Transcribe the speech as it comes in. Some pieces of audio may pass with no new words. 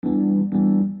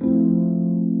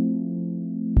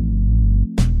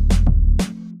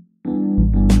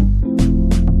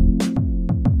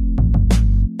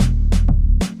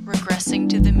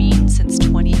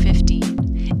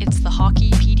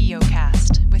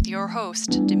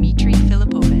host, Dmitry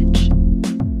Filipovich.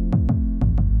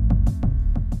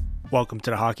 Welcome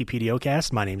to the Hockey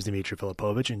PDOcast. My name is Dmitry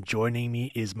Filipovich, and joining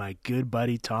me is my good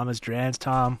buddy Thomas Drance.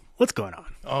 Tom, what's going on?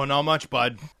 Oh, not much,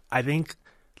 bud. I think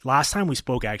last time we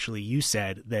spoke, actually, you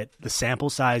said that the sample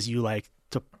size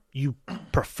you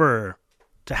prefer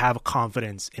to have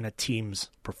confidence in a team's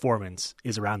performance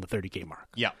is around the 30-game mark.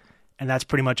 Yeah. And that's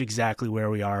pretty much exactly where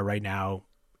we are right now.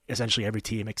 Essentially every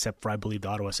team, except for, I believe, the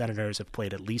Ottawa Senators, have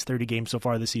played at least 30 games so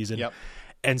far this season. Yep.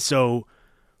 And so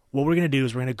what we're going to do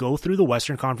is we're going to go through the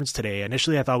Western Conference today.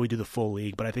 Initially, I thought we'd do the full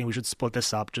league, but I think we should split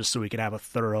this up just so we can have a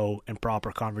thorough and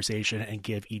proper conversation and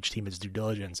give each team its due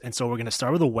diligence. And so we're going to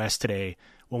start with the West today.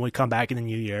 When we come back in the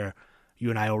new year, you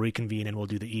and I will reconvene and we'll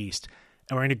do the East.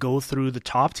 And we're going to go through the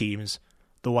top teams,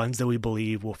 the ones that we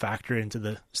believe will factor into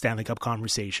the Stanley Cup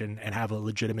conversation and have a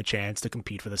legitimate chance to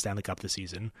compete for the Stanley Cup this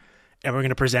season. And we're going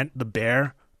to present the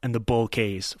bear and the bull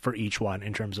case for each one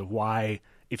in terms of why,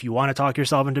 if you want to talk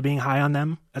yourself into being high on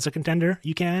them as a contender,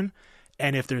 you can.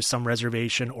 And if there's some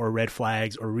reservation or red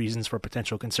flags or reasons for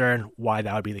potential concern, why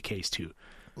that would be the case too.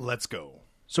 Let's go.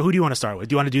 So who do you want to start with?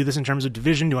 Do you want to do this in terms of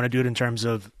division? Do you want to do it in terms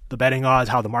of the betting odds,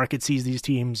 how the market sees these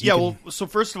teams? So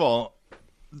first of all,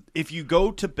 if you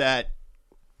go to bet,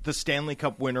 the Stanley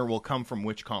Cup winner will come from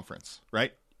which conference,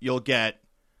 right? You'll get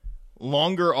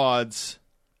longer odds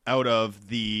out of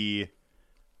the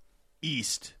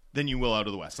East than you will out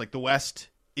of the West. Like the West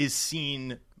is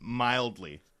seen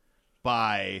mildly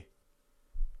by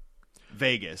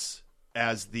Vegas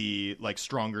as the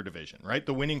stronger division, right?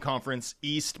 The winning conference,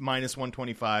 East minus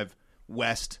 125,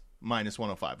 West minus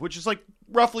 105, which is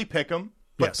roughly pick 'em.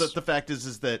 But yes. the fact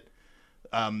is that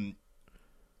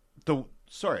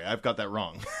sorry, I've got that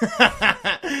wrong.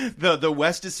 The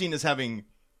West is seen as having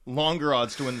longer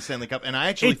odds to win the Stanley Cup, and I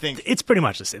actually think it's pretty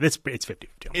much the same. It's 50-50.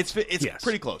 It's yes.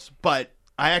 Pretty close, but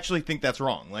I actually think that's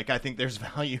wrong. I think there's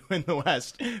value in the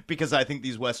West because I think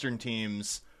these Western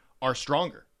teams are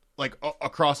stronger.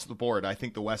 Across the board, I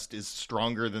think the West is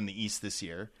stronger than the East this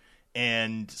year,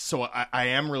 and so I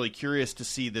am really curious to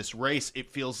see this race.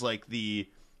 It feels like the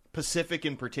Pacific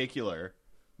in particular,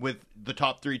 with the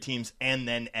top three teams and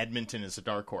then Edmonton as a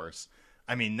dark horse.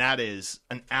 I mean, that is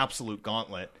an absolute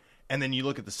gauntlet. And then you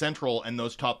look at the Central and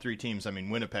those top three teams. I mean,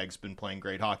 Winnipeg's been playing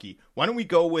great hockey. Why don't we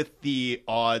go with the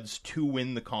odds to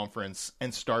win the conference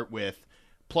and start with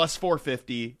plus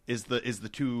 450 is the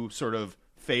two sort of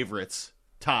favorites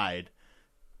tied.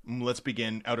 Let's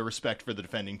begin out of respect for the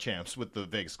defending champs with the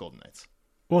Vegas Golden Knights.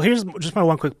 Well, here's just my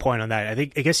one quick point on that. I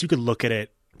guess you could look at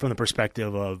it from the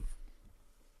perspective of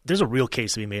there's a real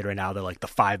case to be made right now that the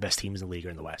five best teams in the league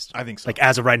are in the West. I think so.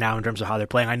 As of right now, in terms of how they're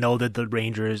playing, I know that the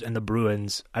Rangers and the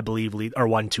Bruins, I believe, are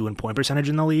 1-2 in point percentage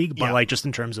in the league, but just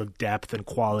in terms of depth and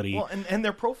quality. Well, and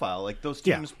their profile, those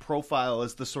teams' profile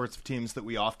is the sorts of teams that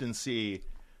we often see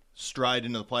stride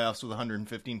into the playoffs with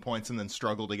 115 points and then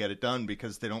struggle to get it done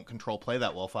because they don't control play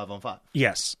that well 5-on-5.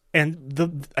 Yes,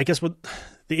 and I guess what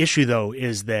the issue though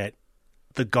is that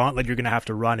the gauntlet you're going to have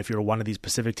to run if you're one of these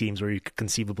Pacific teams where you could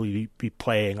conceivably be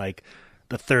playing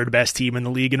the third best team in the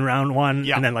league in round one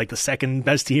and then the second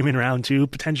best team in round two,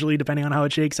 potentially, depending on how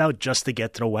it shakes out, just to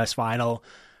get to the West final.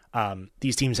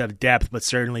 These teams have depth, but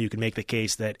certainly you can make the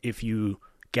case that if you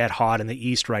get hot in the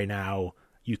East right now,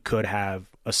 you could have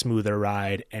a smoother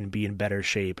ride and be in better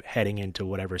shape heading into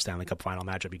whatever Stanley Cup final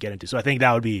matchup you get into. So I think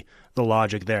that would be the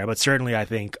logic there. But certainly I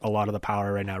think a lot of the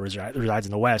power right now resides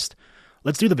in the West.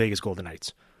 Let's do the Vegas Golden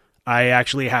Knights. I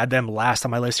actually had them last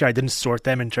on my list here. I didn't sort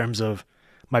them in terms of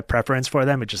my preference for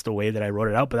them. It's just the way that I wrote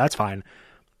it out, but that's fine.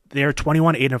 They're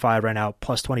 21-8-5 right now,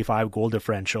 plus 25 goal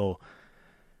differential.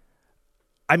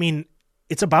 I mean,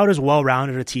 it's about as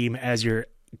well-rounded a team as you're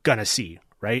going to see,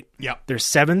 right? Yeah. They're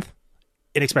 7th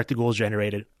in expected goals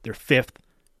generated. They're 5th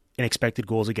in expected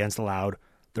goals against allowed.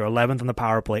 They're 11th on the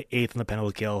power play, 8th on the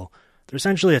penalty kill. They're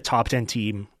essentially a top 10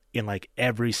 team in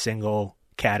every single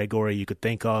category you could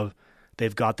think of.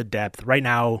 They've got the depth. Right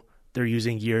now, they're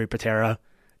using Jiri Patera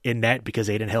in net because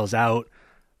Aiden Hill's out.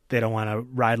 They don't want to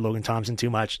ride Logan Thompson too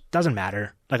much. Doesn't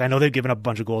matter. I know they've given up a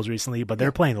bunch of goals recently, but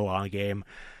they're playing the long game.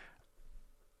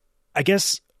 I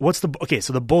guess so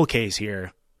the bull case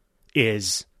here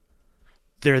is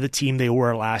they're the team they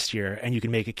were last year, and you can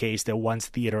make a case that once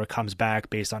Theodore comes back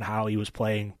based on how he was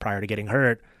playing prior to getting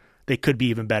hurt, they could be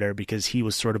even better because he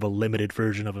was sort of a limited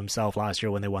version of himself last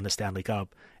year when they won the Stanley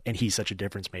Cup, and he's such a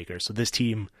difference maker. So this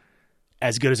team,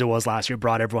 as good as it was last year,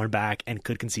 brought everyone back and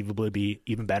could conceivably be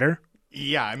even better.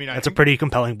 Yeah, I mean, that's a pretty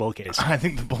compelling bull case. I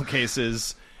think the bull case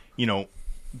is,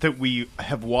 that we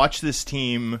have watched this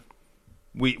team.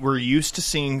 We're used to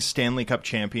seeing Stanley Cup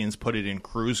champions put it in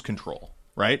cruise control,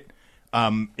 right?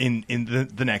 in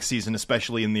the next season,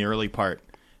 especially in the early part.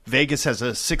 Vegas has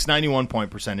a 691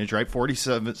 point percentage, right?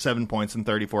 47 points in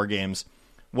 34 games.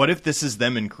 What if this is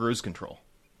them in cruise control?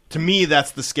 To me,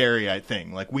 that's the scary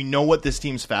thing. Like, we know what this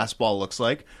team's fastball looks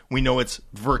like. We know it's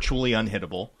virtually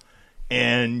unhittable.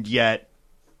 And yet,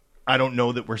 I don't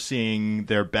know that we're seeing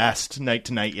their best night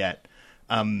to night yet.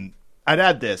 I'd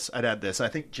add this. I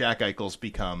think Jack Eichel's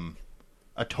become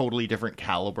a totally different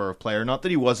caliber of player. Not that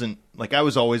he wasn't, like, I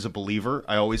was always a believer.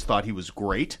 I always thought he was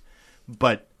great.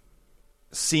 But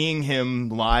seeing him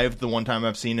live, the one time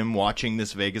I've seen him watching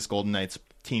this Vegas Golden Knights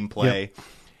team play,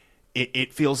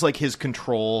 it feels like his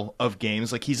control of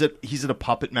games, like he's at a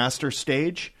puppet master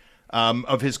stage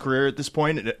of his career at this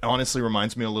point. It honestly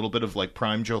reminds me a little bit of like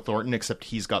prime Joe Thornton, except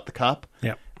he's got the cup.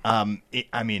 Yeah. I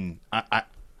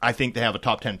think they have a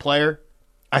top 10 player.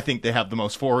 I think they have the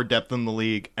most forward depth in the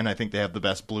league, and I think they have the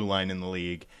best blue line in the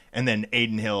league. And then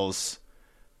Aiden Hill's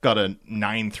got a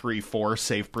 934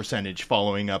 save percentage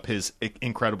following up his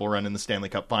incredible run in the Stanley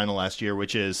Cup final last year,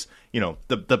 which is,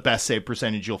 the best save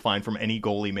percentage you'll find from any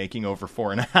goalie making over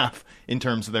 4.5 in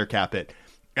terms of their cap hit.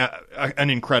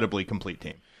 An incredibly complete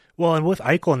team. Well, and with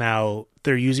Eichel now,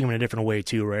 they're using him in a different way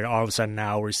too, right? All of a sudden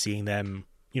now we're seeing them,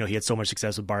 he had so much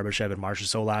success with Barbashev and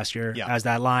Marchessault last year as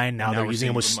that line. Now they're using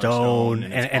him with Stone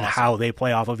and how they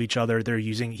play off of each other.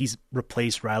 He's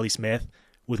replaced Riley Smith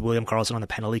with William Karlsson on the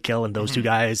penalty kill, and those two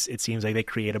guys, it seems like they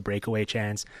create a breakaway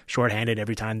chance, shorthanded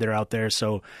every time they're out there.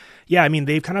 So, yeah,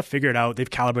 they've kind of figured out, they've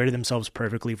calibrated themselves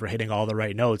perfectly for hitting all the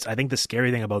right notes. I think the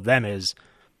scary thing about them is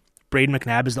Braden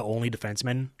McNabb is the only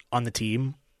defenseman on the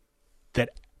team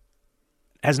that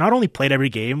has not only played every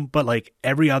game, but like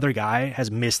every other guy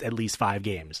has missed at least 5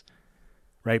 games,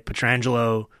 right?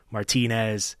 Pietrangelo,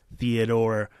 Martinez,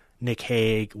 Theodore, Nick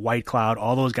Hague, Whitecloud,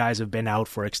 all those guys have been out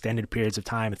for extended periods of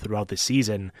time throughout the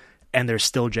season, and they're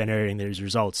still generating these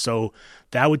results. So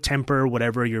that would temper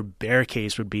whatever your bear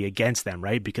case would be against them,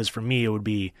 right? Because for me, it would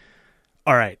be,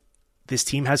 all right, this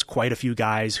team has quite a few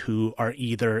guys who are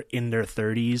either in their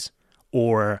 30s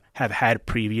or have had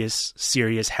previous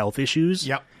serious health issues.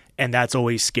 Yep. And that's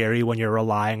always scary when you're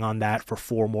relying on that for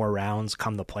 4 more rounds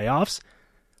come the playoffs.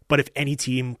 But if any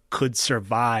team could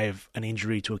survive an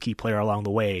injury to a key player along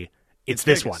the way, it's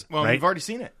this one. Well, right? We've already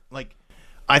seen it. Like,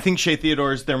 I think Shea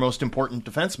Theodore is their most important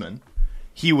defenseman.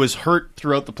 He was hurt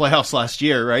throughout the playoffs last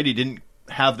year, right? He didn't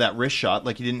have that wrist shot.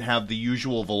 Like, he didn't have the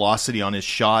usual velocity on his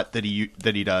shot that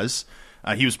he does.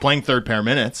 He was playing third pair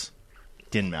minutes.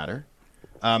 Didn't matter.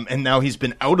 And now he's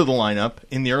been out of the lineup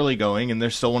in the early going, and they're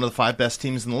still one of the 5 best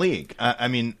teams in the league.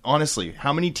 Honestly,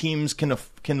 how many teams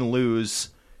can lose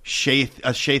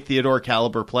a Shea Theodore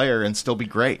caliber player and still be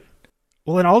great?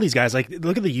 Well, and all these guys, like,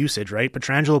 look at the usage, right?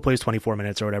 Pietrangelo plays 24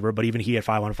 minutes or whatever, but even he at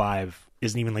 5-on-5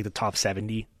 isn't even like the top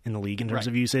 70 in the league in terms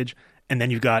of usage. And then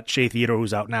you've got Shea Theodore,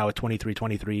 who's out now at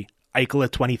 23-23, Eichel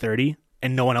at 20-30,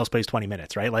 and no one else plays 20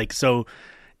 minutes, right? Like, so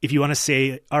if you want to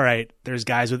say, all right, there's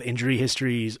guys with injury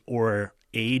histories or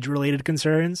age-related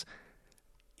concerns,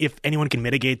 if anyone can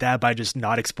mitigate that by just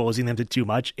not exposing them to too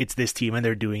much, it's this team, and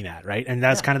they're doing that, right? And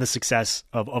that's kind of the success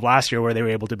of last year, where they were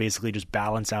able to basically just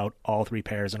balance out all 3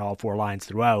 pairs and all 4 lines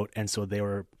throughout, and so they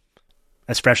were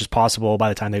as fresh as possible by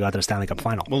the time they got to the Stanley Cup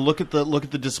final. Well, look at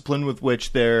the discipline with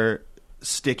which they're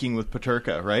sticking with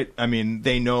Peterka, right?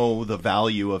 They know the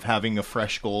value of having a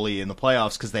fresh goalie in the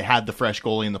playoffs because they had the fresh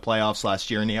goalie in the playoffs last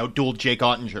year, and he outdueled Jake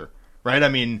Ottinger, right?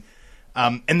 And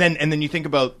then you think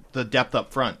about the depth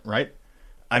up front, right?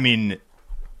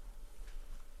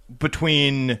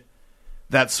 Between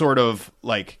that sort of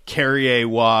like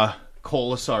Carrier-Waugh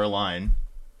Colasar line,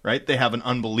 right? They have an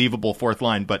unbelievable 4th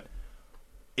line, but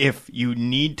if you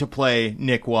need to play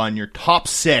Nick Waugh in your top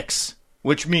 6,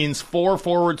 which means 4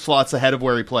 forward slots ahead of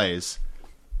where he plays,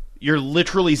 you're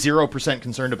literally 0%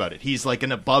 concerned about it. He's like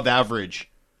an above average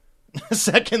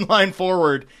second line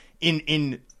forward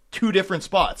in 2 different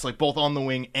spots, like both on the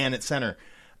wing and at center.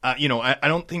 I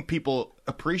don't think people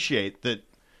appreciate that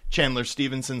Chandler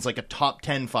Stevenson's like a top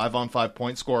 10 5-on-5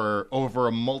 point scorer over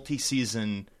a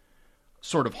multi-season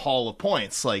sort of haul of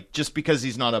points. Like, just because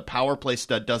he's not a power play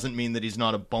stud doesn't mean that he's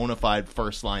not a bona fide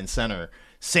first line center.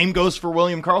 Same goes for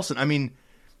William Karlsson.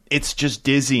 It's just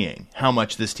dizzying how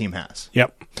much this team has.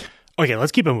 Yep. Okay,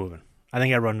 let's keep it moving. I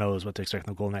think everyone knows what to expect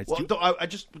from the Golden Knights.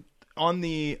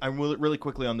 Well, really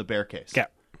quickly on the bear case. Yeah.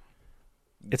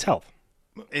 It's health.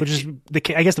 Which is,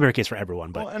 I guess, the bear case for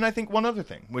everyone. But and I think one other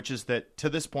thing, which is that to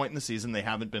this point in the season, they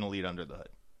haven't been elite under the hood.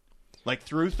 Like,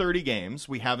 through 30 games,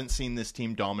 we haven't seen this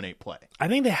team dominate play. I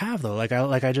think they have, though. Like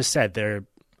I just said,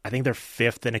 I think they're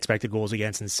 5th in expected goals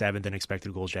against and 7th in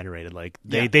expected goals generated. Like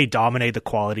Yeah. they dominate the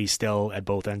quality still at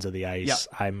both ends of the ice.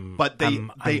 Yeah. But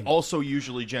they also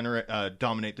usually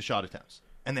dominate the shot attempts,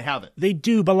 and they haven't. They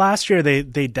do, but last year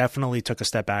they definitely took a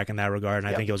step back in that regard,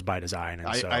 and I think it was by design. And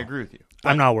I agree with you.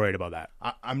 I'm not worried about that.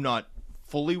 I'm not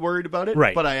fully worried about it,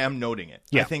 right. But I am noting it.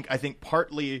 Yeah. I think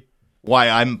partly why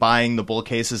I'm buying the bull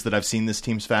case is that I've seen this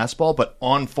team's fastball, but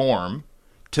on form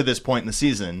to this point in the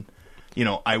season,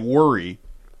 I worry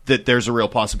that there's a real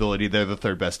possibility they're the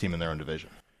 3rd best team in their own division.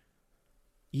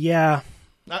 Yeah,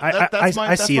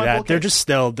 I see that. They're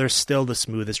still the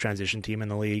smoothest transition team in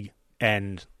the league,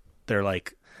 and they're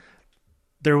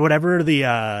whatever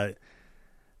the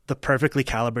perfectly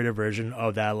calibrated version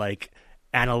of that like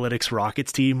analytics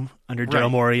Rockets team under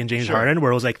Daryl Morey and James Harden,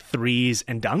 where it was like threes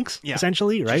and dunks,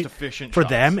 essentially, right? Just efficient For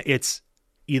shots. them, it's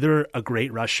either a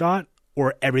great rush shot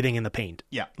or everything in the paint.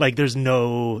 Yeah. Like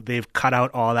they've cut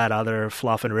out all that other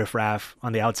fluff and riffraff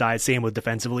on the outside. Same with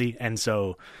defensively. And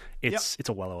so it's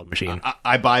a well-oiled machine.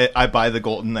 I buy the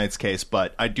Golden Knights case,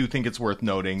 but I do think it's worth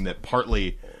noting that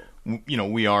partly,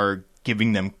 we are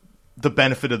giving them the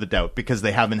benefit of the doubt because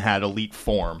they haven't had elite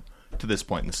form to this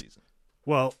point in the season.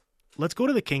 Well, let's go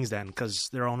to the Kings then, because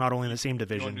they're all not only in the same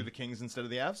division. You want to do the Kings instead of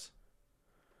the Avs?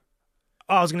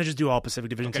 Oh, I was going to just do all Pacific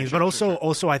Division teams, but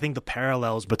also I think the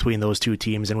parallels between those two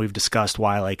teams, and we've discussed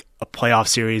why like a playoff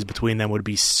series between them would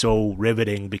be so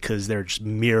riveting because they're just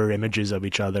mirror images of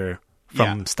each other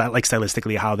from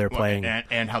stylistically how they're playing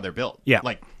and how they're built. Yeah,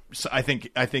 so I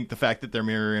think the fact that they're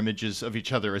mirror images of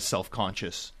each other is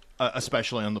self-conscious,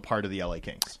 especially on the part of the LA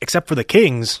Kings. Except for the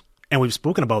Kings, and we've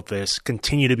spoken about this,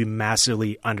 continue to be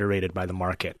massively underrated by the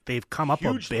market. They've come up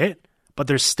a bit, but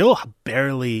they're still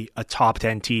barely a top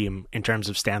 10 team in terms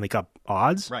of Stanley Cup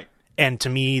odds. Right. And to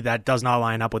me, that does not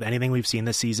line up with anything we've seen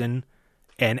this season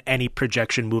and any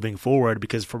projection moving forward,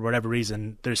 because for whatever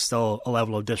reason, there's still a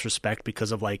level of disrespect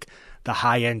because of like the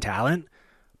high-end talent.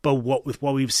 But with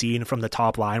what we've seen from the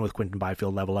top line with Quinton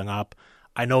Byfield leveling up,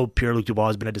 I know Pierre-Luc Dubois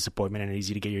has been a disappointment and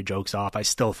easy to get your jokes off. I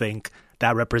still think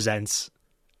that represents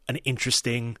an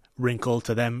interesting wrinkle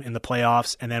to them in the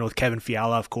playoffs. And then with Kevin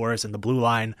Fiala, of course, and the blue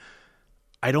line,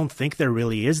 I don't think there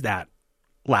really is that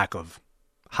lack of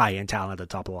high-end talent at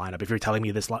the top of the lineup if you're telling me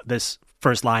this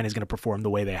first line is going to perform the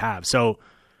way they have. So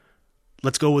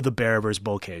let's go with the Bear versus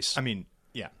Bull case. I mean,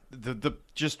 yeah. The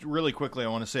just really quickly, I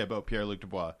want to say about Pierre-Luc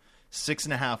Dubois,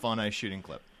 6.5 on-ice shooting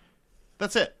clip.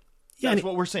 That's it. Yeah, that's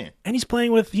what we're seeing. And he's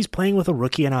playing with a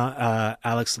rookie and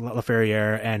Alex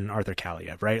Laferriere and Arthur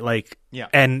Kaliev, right? Like, yeah.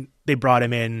 And they brought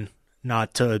him in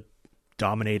not to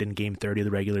dominate in Game 30 of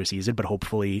the regular season, but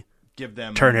hopefully give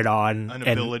them turn it on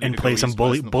and play some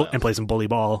bully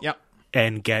ball, yep.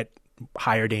 And get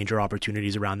higher danger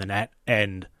opportunities around the net.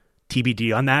 And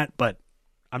TBD on that, but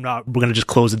we're going to just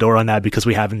close the door on that because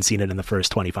we haven't seen it in the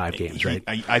first 25 games, right?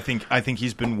 I think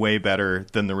he's been way better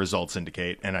than the results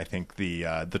indicate, and I think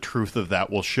the truth of that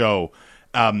will show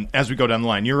as we go down the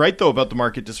line. You're right though about the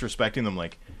market disrespecting them.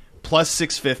 Like plus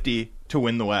 650 to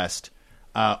win the West.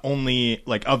 Only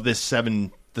like of the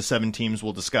seven teams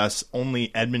we'll discuss,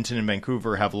 only Edmonton and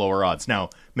Vancouver have lower odds. Now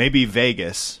maybe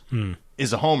Vegas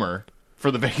is a homer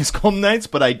for the Vegas Golden Knights,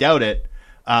 but I doubt it.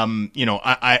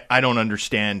 I don't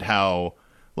understand how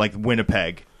like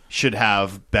Winnipeg should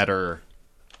have better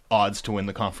odds to win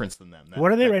the conference than them.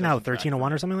 What are they right now? 13-1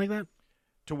 or something like that?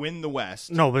 To win the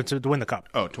West. No, but to win the Cup.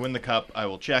 Oh, to win the Cup, I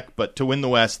will check. But to win the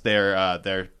West, they're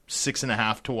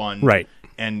 6.5 to 1. Right.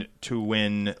 And to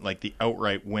win like the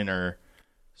outright winner.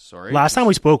 Sorry. Last time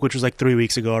we spoke, which was like 3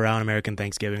 weeks ago around American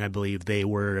Thanksgiving, I believe they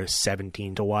were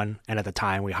 17 to 1. And at the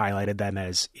time we highlighted them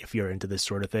as, if you're into this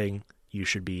sort of thing, you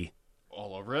should be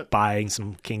all over it, buying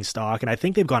some King stock. And I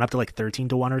think they've gone up to like 13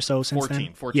 to 1 or so since 14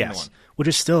 then. 14 yes, to 1. Which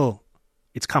is still,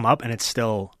 it's come up and it's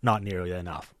still not nearly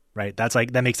enough, right?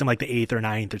 That makes them like the 8th or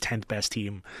 9th or 10th best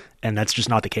team. And that's just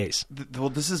not the case. Well,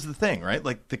 this is the thing, right?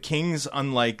 Like the Kings,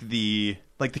 unlike the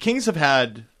Kings have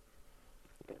had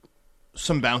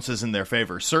some bounces in their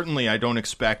favor. Certainly I don't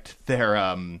expect their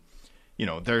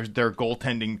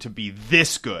goaltending to be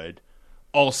this good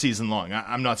all season long.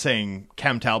 I'm not saying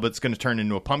Cam Talbot's going to turn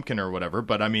into a pumpkin or whatever,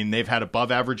 but I mean, they've had above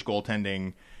average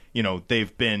goaltending.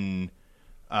 They've been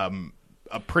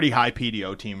a pretty high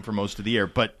PDO team for most of the year,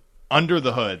 but under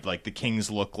the hood, like the Kings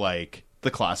look like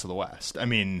the class of the West. I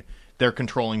mean, they're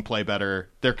controlling play better.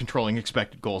 They're controlling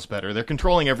expected goals better. They're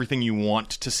controlling everything you want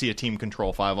to see a team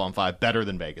control 5-on-5 better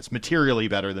than Vegas, materially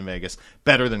better than Vegas,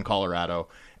 better than Colorado.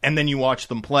 And then you watch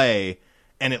them play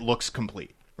and it looks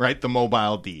complete, right? The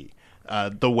mobile D.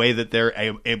 The way that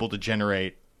they're able to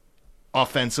generate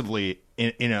offensively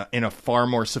in a far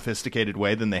more sophisticated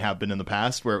way than they have been in the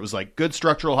past, where it was like good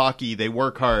structural hockey, they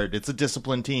work hard, it's a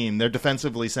disciplined team, they're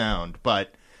defensively sound,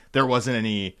 but there wasn't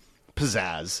any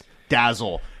pizzazz,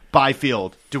 dazzle.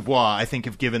 Byfield, Dubois, I think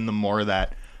have given them more of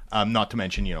that. Not to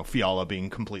mention, Fiala being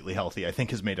completely healthy, I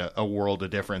think has made a world of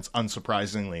difference,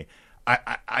 unsurprisingly.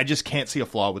 I just can't see a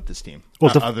flaw with this team,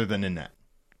 other than in net.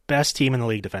 Best team in the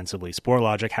league defensively.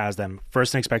 Sportlogic has them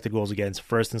first in expected goals against,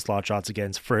 first in slot shots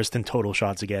against, first in total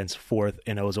shots against, fourth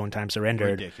in ozone time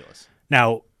surrendered. Ridiculous.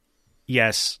 Now,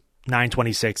 yes,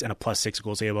 926 and a +6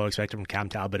 goals able expected from Cam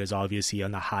Talbot is obviously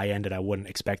on the high end, and I wouldn't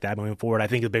expect that moving forward. I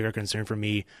think the bigger concern for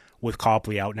me with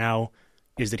Copley out now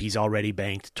is that he's already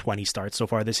banked 20 starts so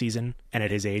far this season, and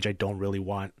at his age, I don't really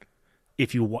want.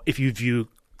 If you view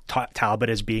Talbot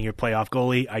as being your playoff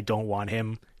goalie, I don't want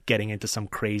him getting into some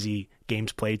crazy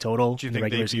games played total in the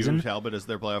regular season. Do you think Talbot as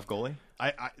their playoff goalie?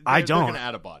 I don't. They're going to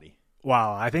add a body.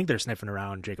 Wow, I think they're sniffing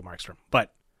around Jacob Markstrom,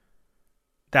 but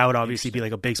that would obviously be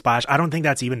like a big splash. I don't think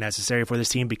that's even necessary for this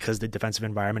team because the defensive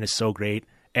environment is so great,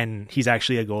 and he's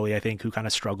actually a goalie, I think, who kind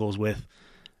of struggles with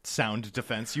sound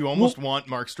defense. You almost want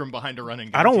Markstrom behind a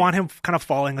running. I don't want him kind of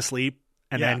falling asleep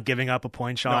and then giving up a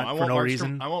point shot for no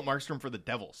reason. I want Markstrom for the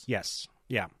Devils. Yes,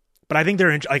 yeah, but I think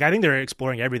they're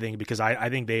exploring everything because I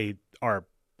think they are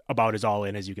about as all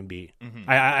in as you can be. Mm-hmm.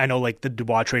 I know like the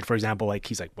Dubois trade, for example, like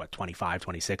he's like 25,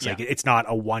 26. Like it's not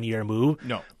a 1 year move.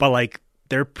 No, but like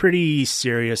they're pretty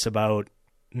serious about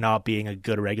not being a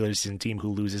good regular season team who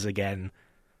loses again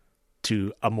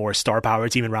to a more star power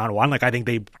team in round one. Like I think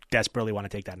they desperately want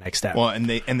to take that next step. Well, and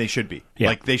they should be. Yeah.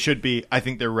 Like they should be. I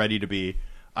think they're ready to be.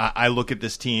 I look at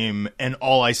this team and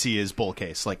all I see is bull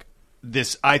case. Like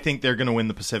this, I think they're going to win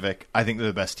the Pacific. I think they're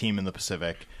the best team in the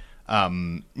Pacific.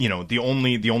 The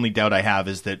only doubt I have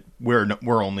is that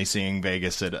we're only seeing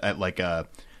Vegas at like a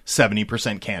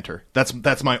 70% canter.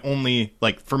 That's my only,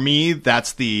 like, for me,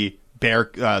 that's the bear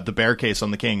case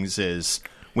on the Kings is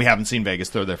we haven't seen Vegas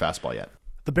throw their fastball yet.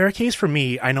 The bear case for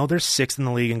me, I know they're 6th in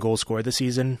the league in goals scored this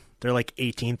season. They're like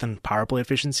 18th in power play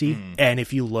efficiency. And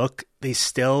if you look, they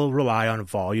still rely on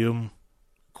volume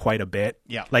quite a bit.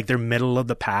 Yeah. Like they're middle of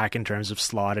the pack in terms of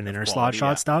slot and inner slot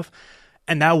shot stuff.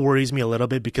 And that worries me a little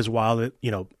bit because while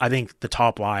I think the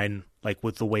top line, like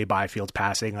with the way Byfield's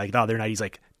passing, like the other night he's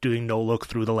like doing no look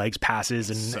through the legs passes,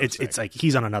 and it's like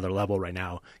he's on another level right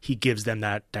now. He gives them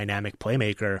that dynamic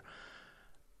playmaker.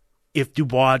 If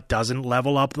Dubois doesn't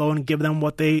level up though and give them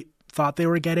what they thought they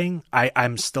were getting,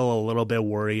 I'm still a little bit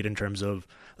worried in terms of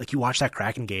like you watch that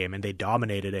Kraken game and they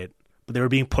dominated it, but they were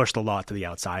being pushed a lot to the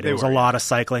outside. It was a lot of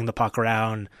cycling the puck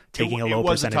around, taking a low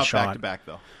percentage shot. Back-to-back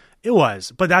though. It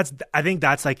was, but I think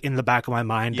that's like in the back of my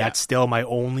mind. Yeah. That's still my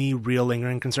only real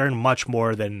lingering concern, much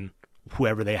more than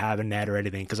whoever they have in net or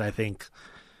anything. Because I think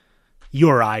you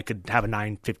or I could have a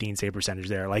 915 save percentage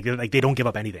there. Like they don't give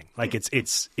up anything. Like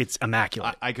it's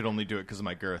immaculate. I could only do it because of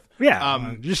my girth.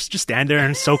 Yeah, just stand there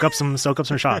and soak up some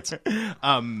shots.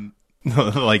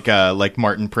 Like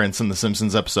Martin Prince in the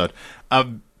Simpsons episode.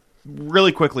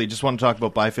 Really quickly, just want to talk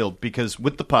about Byfield because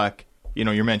with the puck.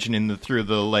 You're mentioning through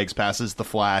the legs passes, the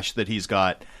flash that he's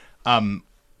got.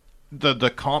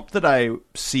 The comp that I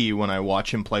see when I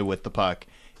watch him play with the puck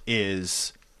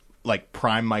is like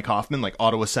prime Mike Hoffman, like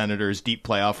Ottawa Senators deep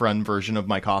playoff run version of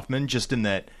Mike Hoffman, just in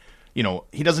that,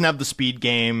 he doesn't have the speed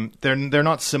game. They're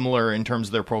not similar in terms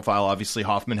of their profile. Obviously,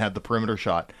 Hoffman had the perimeter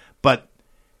shot, but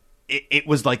it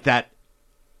was like that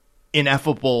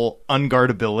ineffable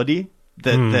unguardability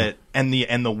that and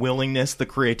the willingness, the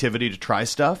creativity to try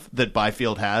stuff that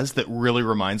Byfield has that really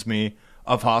reminds me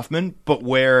of Hoffman, but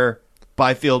where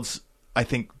Byfield's, I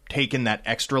think, taken that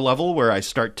extra level where I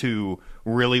start to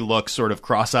really look sort of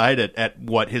cross-eyed at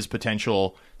what his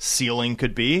potential ceiling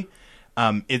could be.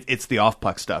 It's the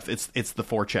off-puck stuff. It's the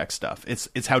forecheck stuff.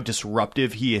 It's how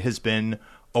disruptive he has been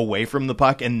away from the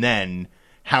puck and then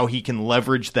how he can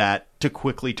leverage that to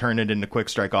quickly turn it into quick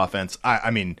strike offense.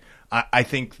 I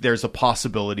think there's a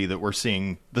possibility that we're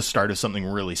seeing the start of something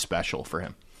really special for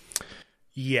him.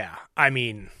 Yeah.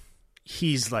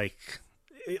 He's like,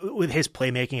 with his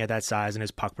playmaking at that size and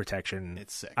his puck protection,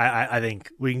 it's sick. I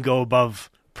think we can go above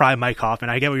prime Mike Hoffman.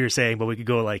 I get what you're saying, but we could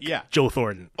go like Joe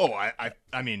Thornton. Oh,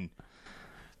 I mean,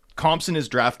 comps in his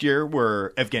draft year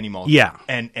were Evgeny Malkin. Yeah.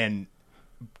 And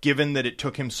given that it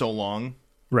took him so long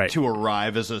to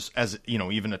arrive as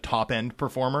even a top end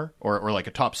performer or like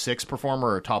a top 6 performer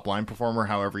or a top line performer,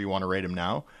 however you want to rate him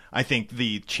now, I think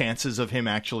the chances of him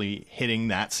actually hitting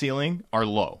that ceiling are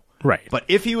low. Right. But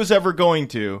if he was ever going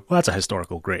to, well, that's a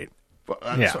historical grade.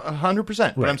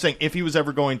 100%. But I'm saying if he was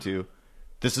ever going to,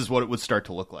 this is what it would start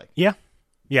to look like. Yeah.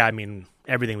 Yeah, I mean,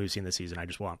 everything we've seen this season, I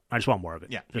just want more of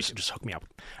it. Yeah, just hook me up.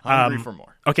 Hungry for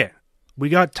more. Okay, we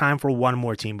got time for one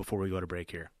more team before we go to break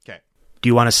here. Okay. Do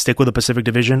you want to stick with the Pacific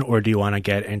Division, or do you want to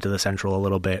get into the Central a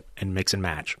little bit and mix and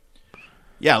match?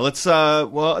 Yeah, let's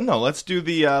do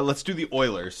the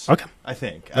Oilers. Okay. I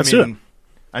think. Let's do it.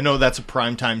 I know that's a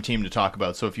primetime team to talk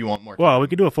about, so if you want more time. Well, we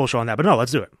could do a full show on that, but no,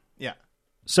 let's do it. Yeah.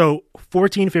 So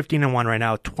 14, 15, and 1 right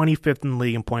now, 25th in the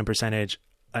league in point percentage,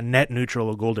 a net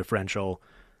neutral goal differential.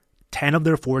 10 of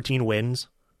their 14 wins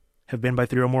have been by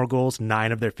 3 or more goals.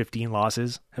 9 of their 15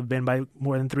 losses have been by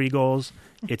more than 3 goals.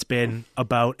 It's been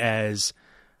about as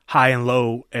high and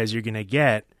low as you're going to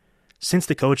get. Since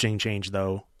the coaching change,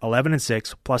 though,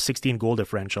 11-6 plus 16 goal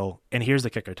differential. And here's the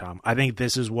kicker, Tom. I think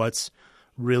this is what's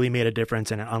really made a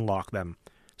difference and unlocked them.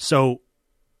 So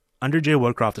under Jay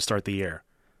Woodcroft to start the year,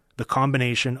 the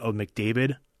combination of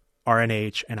McDavid,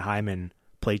 RNH, and Hyman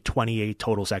played 28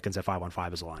 total seconds at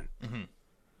 5-on-5 as a line. Mm-hmm.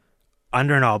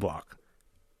 Under an Allblock,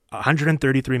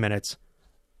 133 minutes.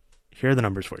 Here are the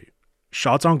numbers for you.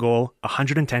 Shots on goal,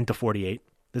 110 to 48.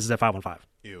 This is at 5-on-5.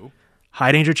 Ew.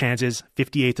 High danger chances,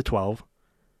 58 to 12.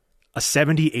 A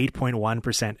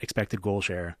 78.1% expected goal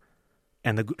share,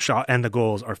 and the shot and the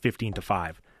goals are 15 to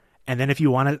 5. And then if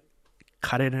you want to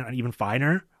cut it in even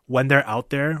finer, when they're out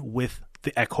there with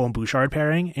the Ekholm-Bouchard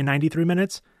pairing in 93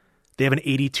 minutes, they have an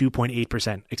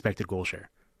 82.8% expected goal share.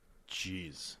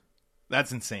 Jeez.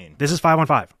 That's insane. This is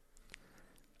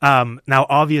 5-on-5. Now,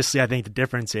 obviously, I think the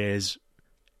difference is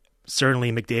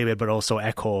certainly McDavid, but also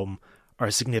Ekholm are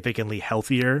significantly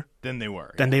healthier than they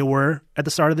were at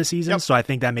the start of the season. Yep. So I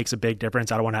think that makes a big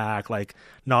difference. I don't want to act like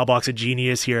Knobloch's a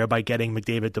genius here by getting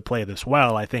McDavid to play this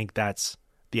well. I think that's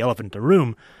the elephant in the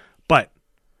room. But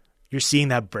you're seeing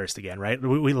that burst again, right?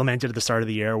 We lamented at the start of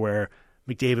the year where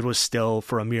McDavid was still,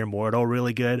 for a mere mortal,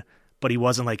 really good, but he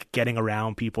wasn't like getting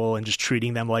around people and just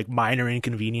treating them like minor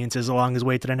inconveniences along his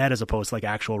way to the net as opposed to like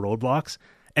actual roadblocks.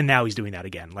 And now he's doing that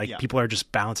again. People are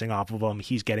just bouncing off of him.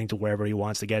 He's getting to wherever he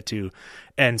wants to get to.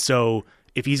 And so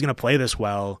if he's going to play this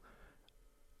well,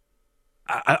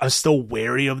 I'm still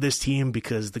wary of this team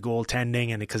because the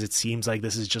goaltending and because it seems like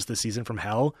this is just the season from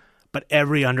hell. But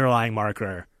every underlying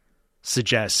marker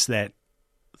suggests that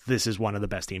this is one of the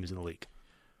best teams in the league.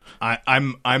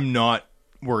 I'm not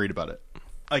worried about it.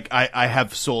 Like I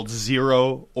have sold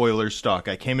 0 Oilers stock.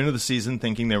 I came into the season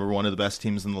thinking they were one of the best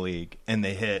teams in the league, and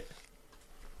they hit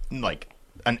like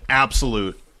an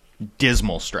absolute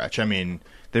dismal stretch. I mean,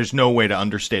 there's no way to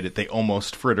understate it. They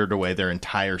almost frittered away their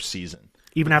entire season.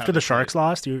 Even after the Sharks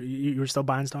lost, you were still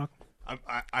buying stock?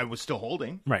 I was still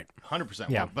holding. Right.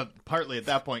 100%. Yeah. But partly at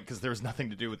that point because there was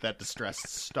nothing to do with that distressed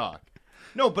stock.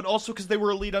 No, but also because they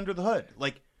were elite under the hood.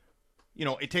 Like, you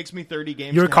know, it takes me 30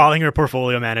 games. You were calling your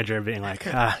portoroportfolio manager being like,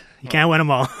 you can't win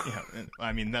them all. Yeah,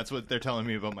 I mean, that's what they're telling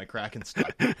me about my Kraken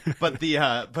stock. But the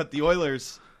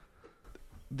Oilers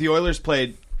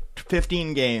played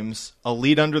 15 games, a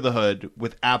lead under the hood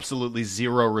with absolutely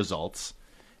 0 results.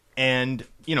 And,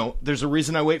 you know, there's a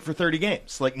reason I wait for 30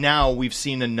 games. Like, now we've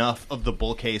seen enough of the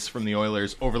bull case from the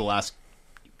Oilers over the last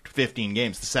 15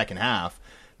 games, the second half,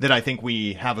 that I think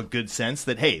we have a good sense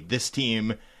that, hey, this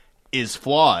team is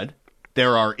flawed.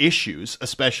 There are issues,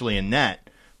 especially in net,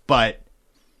 but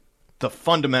the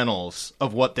fundamentals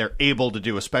of what they're able to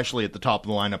do, especially at the top of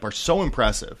the lineup, are so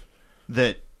impressive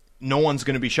that no one's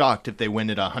going to be shocked if they win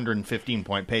at a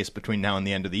 115-point pace between now and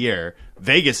the end of the year.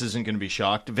 Vegas isn't going to be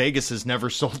shocked. Vegas has never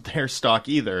sold their stock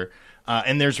either,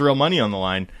 and there's real money on the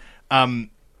line.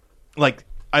 Like,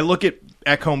 I look at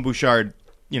Ekholm-Bouchard,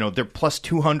 you know, they're plus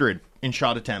 200 in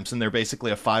shot attempts, and they're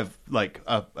basically a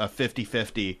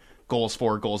 50-50 goals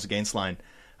for, goals against line.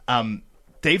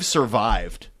 They've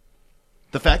survived.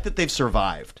 The fact that they've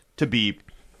survived to be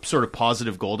sort of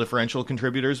positive goal differential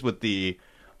contributors with the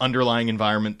underlying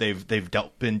environment they've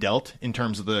been dealt in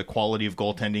terms of the quality of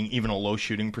goaltending, even a low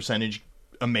shooting percentage,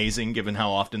 amazing given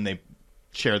how often they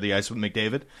share the ice with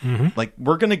McDavid. Mm-hmm. Like,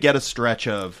 we're going to get a stretch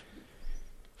of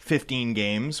 15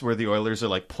 games where the Oilers are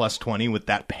like plus 20 with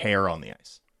that pair on the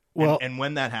ice. Well, and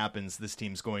when that happens, this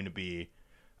team's going to be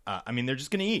they're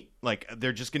just going to eat. Like,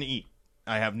 they're just going to eat.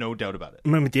 I have no doubt about it.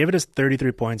 When McDavid has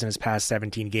 33 points in his past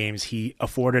 17 games, he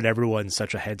afforded everyone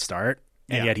such a head start,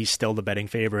 and yet he's still the betting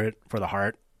favorite for the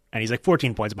Hart. And he's like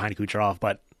 14 points behind Kucherov,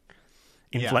 but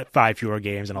in 5 fewer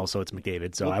games, and also it's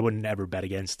McDavid, so I wouldn't ever bet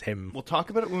against him. We'll talk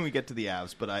about it when we get to the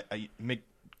Avs, but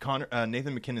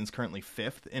Nathan McKinnon's currently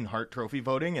 5th in Hart Trophy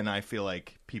voting, and I feel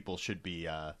like people should be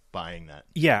buying that.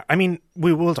 Yeah, I mean,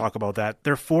 we will talk about that.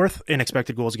 They're 4th in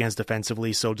expected goals against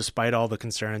defensively, so despite all the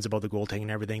concerns about the goaltending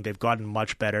and everything, they've gotten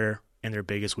much better in their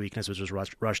biggest weakness, which is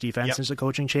rush defense since the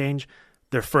coaching change.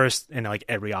 They're first in like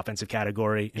every offensive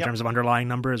category in terms of underlying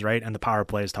numbers, right? And the power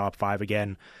play is top 5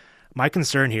 again. My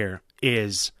concern here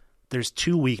is there's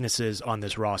 2 weaknesses on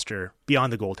this roster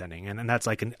beyond the goaltending, and that's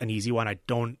like an easy one.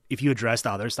 If you address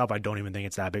the other stuff, I don't even think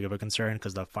it's that big of a concern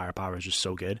because the firepower is just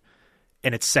so good.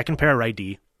 And it's second pair right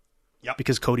D. Yep.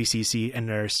 Because Cody Ceci and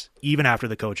Nurse, even after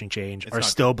the coaching change, are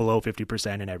still below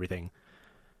 50% in everything.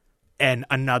 And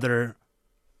another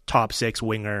top 6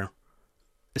 winger,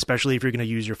 especially if you're going to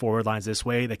use your forward lines this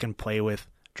way, that can play with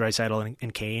Draisaitl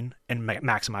and Kane and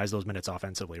maximize those minutes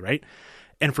offensively, right?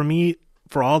 And for me,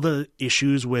 for all the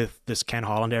issues with this Ken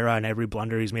Holland era and every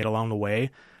blunder he's made along the way,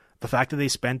 the fact that they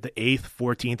spent the 8th,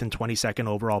 14th, and 22nd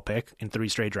overall pick in 3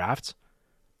 straight drafts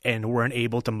and weren't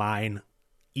able to mine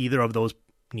either of those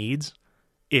needs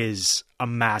is a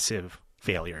massive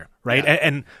failure, right? Yeah.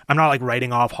 And I'm not like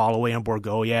writing off Holloway and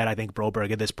Bourgault yet. I think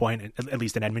Broberg at this point, at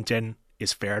least in Edmonton,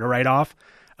 is fair to write off.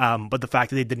 But the fact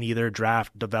that they didn't either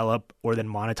draft, develop, or then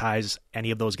monetize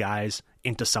any of those guys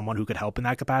into someone who could help in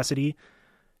that capacity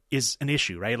is an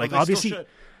issue, right? Like, obviously,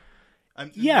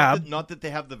 yeah, not that they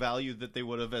have the value that they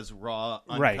would have as raw,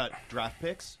 uncut draft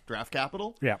picks, draft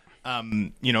capital. Yeah,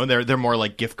 they're more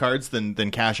like gift cards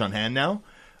than cash on hand now.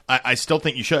 I still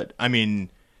think you should. I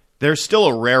mean, there's still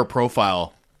a rare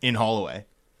profile in Holloway,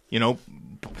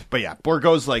 But yeah,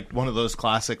 Bourgault's like one of those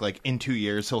classic, like in 2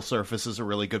 years he'll surface as a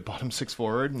really good bottom 6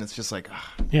 forward, and it's just like,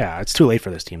 yeah, it's too late for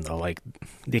this team though. Like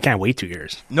they can't wait 2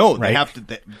 years. No, right? They have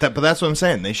to. But that's what I'm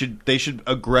saying. They should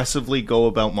aggressively go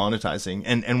about monetizing.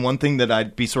 And one thing that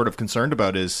I'd be sort of concerned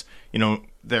about is,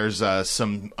 there's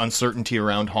some uncertainty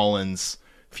around Holland's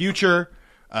future.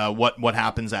 What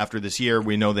happens after this year?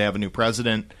 We know they have a new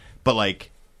president, but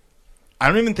like, I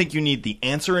don't even think you need the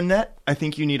answer in net. I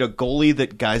think you need a goalie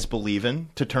that guys believe in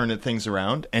to turn things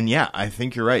around. And yeah, I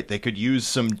think you're right. They could use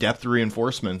some depth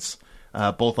reinforcements,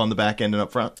 both on the back end and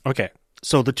up front. Okay,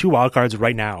 so the 2 wild cards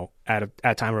right now at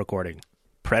time of recording: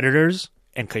 Predators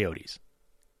and Coyotes.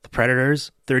 The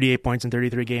Predators 38 points in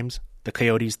 33 games. The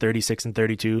Coyotes 36 and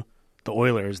 32. The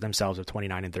Oilers themselves are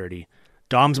 29 and 30.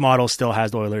 Dom's model still has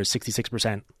the Oilers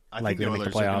 66% likely to make the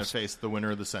playoffs. Are going to face the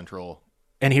winner of the Central.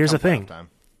 And here's the thing.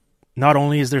 Not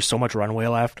only is there so much runway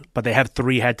left, but they have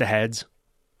 3 head-to-heads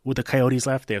with the Coyotes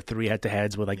left. They have 3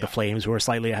 head-to-heads with the Flames, who are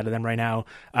slightly ahead of them right now.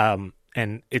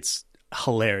 And it's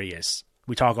hilarious.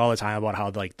 We talk all the time about how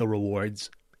the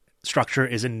rewards structure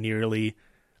isn't nearly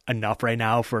enough right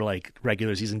now for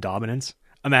regular season dominance.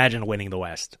 Imagine winning the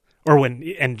West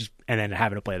and then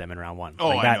having to play them in round 1.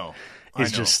 Oh, I know.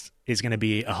 It's going to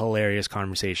be a hilarious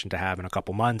conversation to have in a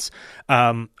couple months.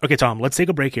 Okay, Tom, let's take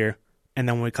a break here. And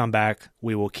then when we come back,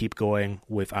 we will keep going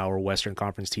with our Western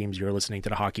Conference teams. You're listening to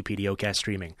the Hockey PDOcast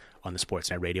streaming on the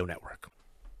Sportsnet Radio Network.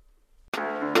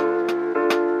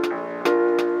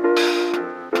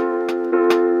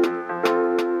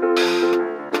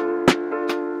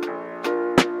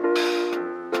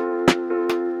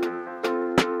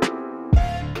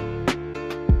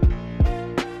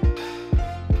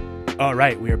 All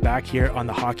right, we are back here on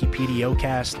the Hockey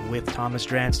PDOcast with Thomas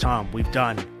Drance. Tom, we've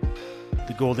done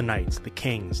the Golden Knights, the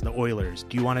Kings, the Oilers.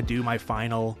 Do you want to do my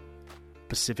final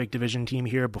Pacific Division team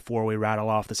here before we rattle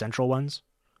off the Central ones?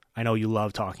 I know you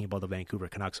love talking about the Vancouver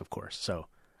Canucks, of course, so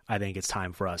I think it's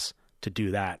time for us to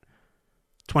do that.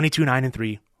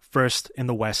 22-9-3, first in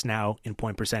the West now in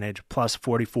point percentage, plus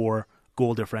 44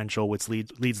 goal differential, which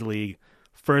leads the league.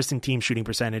 First in team shooting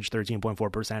percentage,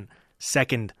 13.4%.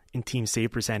 Second in team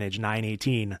save percentage,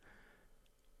 918.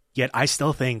 Yet I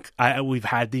still think we've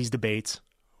had these debates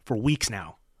for weeks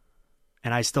now,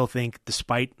 and I still think,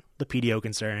 despite the PDO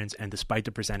concerns and despite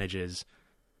the percentages,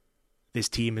 this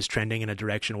team is trending in a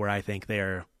direction where I think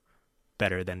they're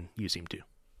better than you seem to.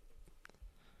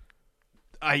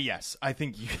 Yes, I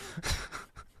think you.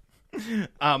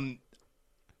 I'm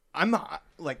not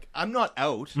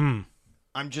out.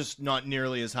 I'm just not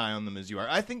nearly as high on them as you are.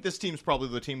 I think this team's probably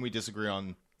the team we disagree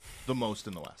on the most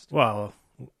in the West. Well,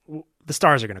 the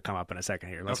Stars are going to come up in a second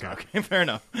here. Okay, fair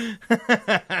enough.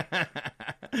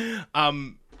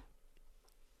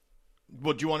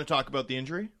 Well, do you want to talk about the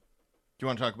injury? Do you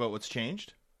want to talk about what's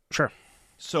changed? Sure.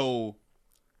 So,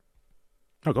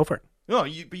 no, go for it. No,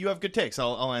 but you have good takes.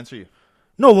 I'll answer you.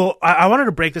 No, well, I wanted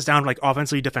to break this down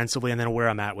offensively, defensively, and then where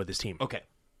I'm at with this team. Okay.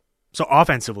 So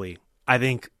offensively, I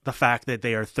think the fact that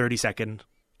they are 32nd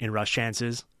in rush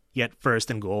chances, yet first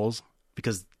in goals,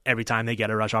 because every time they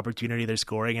get a rush opportunity, they're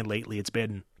scoring, and lately it's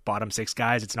been bottom 6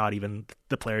 guys. It's not even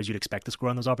the players you'd expect to score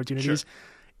on those opportunities. Sure.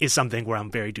 Is something where I'm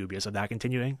very dubious of that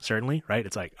continuing, certainly, right?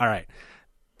 It's like, all right,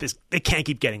 they can't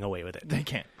keep getting away with it. They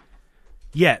can't.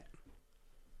 Yet,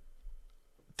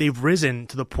 they've risen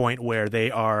to the point where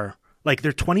they are like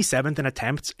they're 27th in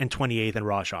attempts and 28th in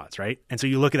raw shots, right? And so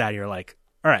you look at that and you're like,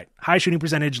 all right, high shooting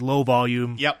percentage, low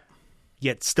volume, Yep.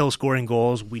 yet still scoring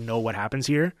goals. We know what happens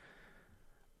here.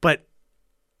 But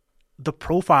the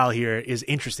profile here is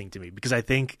interesting to me because I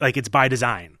think like it's by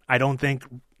design. I don't think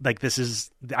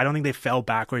they fell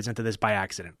backwards into this by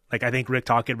accident. Like I think Rick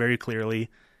Tocchet very clearly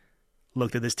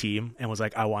looked at this team and was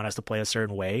like, I want us to play a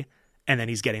certain way. And then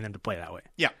he's getting them to play that way.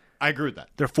 Yeah, I agree with that.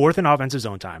 They're 4th in offensive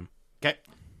zone time. Okay.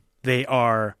 They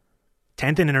are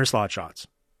 10th in inner slot shots.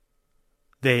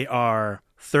 They are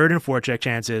 3rd in forecheck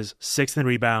chances, 6th in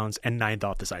rebounds, and 9th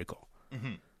off the cycle.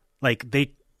 Mm-hmm. Like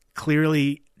they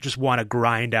clearly just want to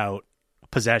grind out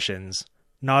possessions,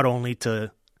 not only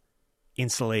to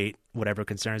insulate whatever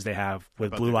concerns they have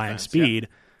with blue line speed,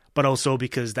 but also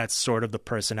because that's sort of the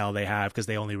personnel they have because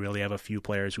they only really have a few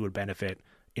players who would benefit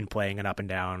in playing an up and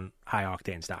down high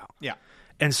octane style. Yeah.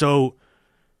 And so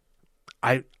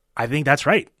I think that's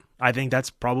right. I think that's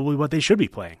probably what they should be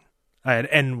playing.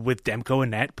 And with Demko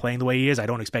and net playing the way he is, I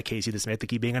don't expect Casey DeSmith to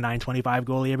keep being a 925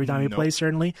 goalie every time he plays,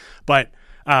 certainly. But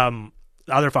the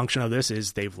other function of this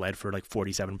is they've led for like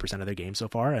 47% of their games so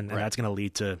far, and that's going to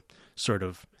lead to sort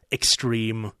of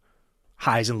extreme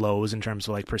highs and lows in terms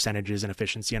of like percentages and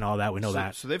efficiency and all that. We know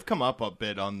that. So they've come up a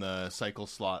bit on the cycle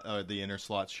slot, the inner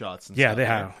slot shots. And yeah, stuff they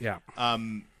there. have. Yeah.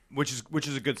 Which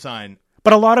is a good sign.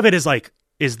 But a lot of it is like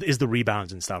is the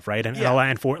rebounds and stuff, right? Yeah.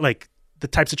 And for like the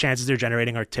types of chances they're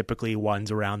generating are typically ones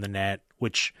around the net,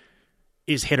 which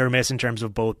is hit or miss in terms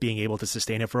of both being able to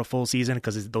sustain it for a full season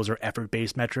because those are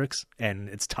effort-based metrics and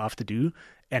it's tough to do.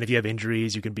 And if you have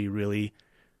injuries, you can be really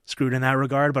screwed in that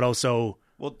regard, but also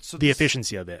the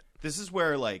efficiency of it. This is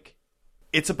where like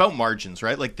it's about margins,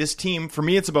 right? Like this team, for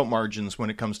me, it's about margins when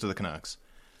it comes to the Canucks.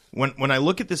 When I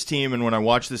look at this team and when I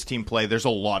watch this team play, there's a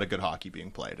lot of good hockey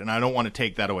being played, and I don't want to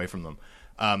take that away from them.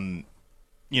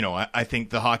 I think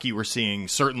the hockey we're seeing,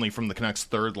 certainly from the Canucks'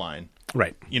 third line,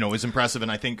 right, is impressive,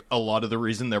 and I think a lot of the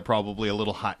reason they're probably a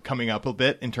little hot coming up a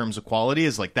bit in terms of quality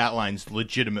is like that line's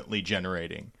legitimately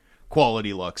generating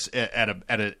quality looks at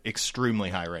an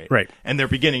extremely high rate, right, and they're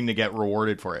beginning to get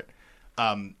rewarded for it.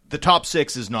 The top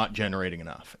 6 is not generating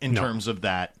enough in terms of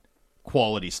that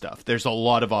quality stuff. There's a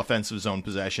lot of offensive zone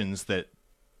possessions that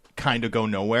kind of go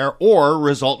nowhere or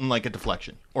result in like a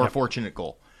deflection or a fortunate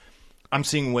goal. I'm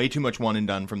seeing way too much one and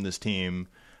done from this team.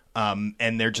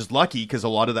 And they're just lucky because a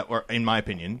lot of that, or in my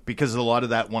opinion, because a lot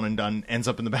of that one and done ends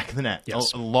up in the back of the net.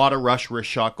 Yes. A lot of wrist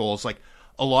shot goals. Like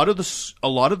a lot of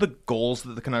the goals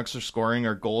that the Canucks are scoring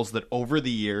are goals that over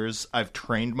the years I've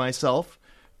trained myself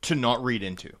to not read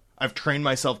into. I've trained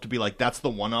myself to be like, that's the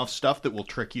one-off stuff that will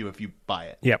trick you if you buy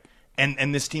it. Yep.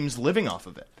 And this team's living off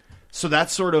of it. So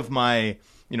that's sort of my,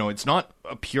 it's not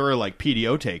a pure like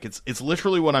PDO take. It's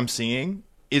literally what I'm seeing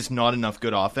is not enough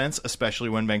good offense, especially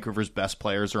when Vancouver's best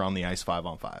players are on the ice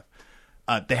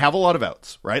 5-on-5. They have a lot of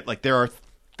outs, right? Like there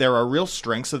are real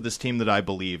strengths of this team that I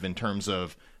believe in terms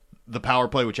of the power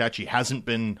play, which actually hasn't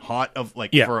been hot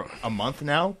for a month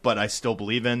now, but I still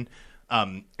believe in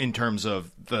terms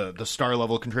of the star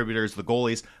level contributors, the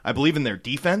goalies. I believe in their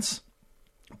defense,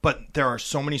 but there are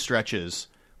so many stretches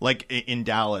like in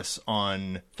Dallas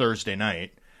on Thursday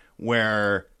night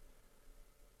where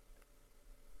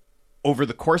over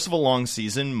the course of a long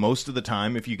season, most of the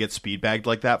time, if you get speed bagged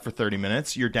like that for 30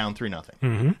 minutes, you're down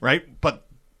 3-0, right? But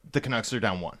the Canucks are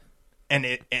down 1.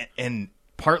 And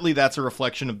partly that's a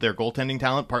reflection of their goaltending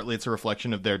talent, partly it's a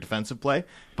reflection of their defensive play,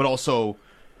 but also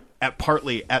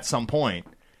partly at some point,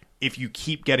 if you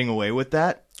keep getting away with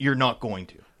that, you're not going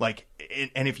to.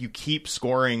 And if you keep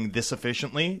scoring this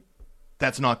efficiently,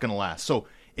 that's not going to last. So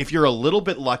if you're a little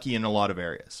bit lucky in a lot of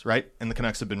areas, right? And the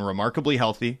Canucks have been remarkably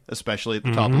healthy, especially at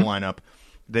the top of the lineup.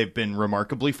 They've been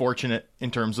remarkably fortunate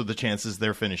in terms of the chances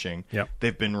they're finishing. Yep.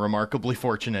 They've been remarkably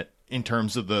fortunate in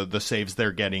terms of the saves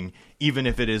they're getting, even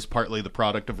if it is partly the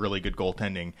product of really good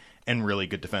goaltending and really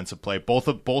good defensive play.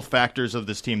 Both factors of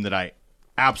this team that I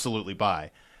absolutely buy.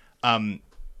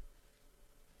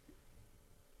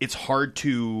 It's hard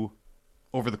to,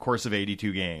 over the course of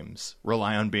 82 games,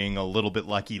 rely on being a little bit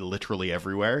lucky literally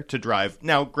everywhere to drive.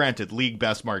 Now, granted, league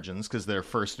best margins because they're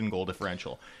first in goal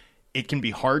differential. It can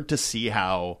be hard to see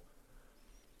how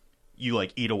you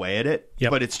eat away at it,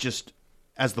 but it's just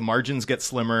as the margins get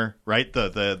slimmer, right?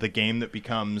 The game that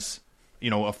becomes, a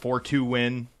 4-2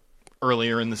 win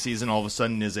earlier in the season all of a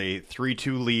sudden is a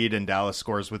 3-2 lead and Dallas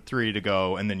scores with 3 to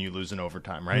go and then you lose in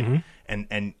overtime, right?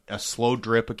 And a slow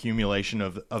drip accumulation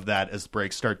of that as the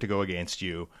breaks start to go against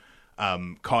you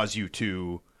cause you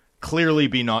to clearly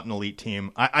be not an elite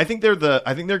team. I think they're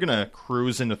going to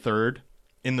cruise into third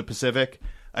in the Pacific.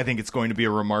 I think it's going to be a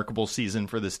remarkable season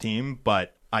for this team,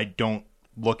 but I don't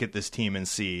look at this team and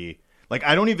see Like,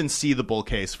 I don't even see the bull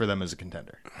case for them as a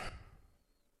contender.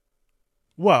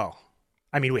 Well,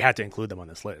 I mean, we had to include them on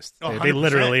this list. Oh, They 100%.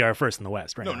 literally are first in the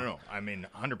West right now. No. I mean,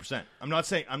 100%. I'm not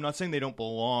saying they don't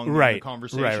belong in Right. the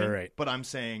conversation. Right. But I'm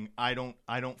saying I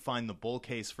don't find the bull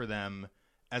case for them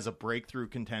as a breakthrough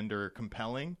contender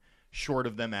compelling, short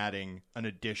of them adding an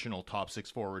additional top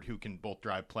 6 forward who can both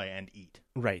drive play and eat.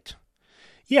 Right.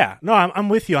 Yeah. No, I'm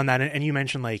with you on that. And you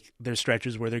mentioned like there's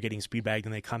stretches where they're getting speed bagged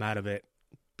and they come out of it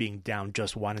being down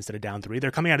just 1 instead of down 3. They're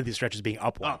coming out of these stretches being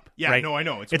up 1. Yeah, right? no, I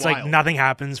know. It's like wild. nothing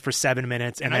happens for 7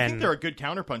 minutes. And I then, think they're a good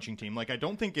counterpunching team. Like, I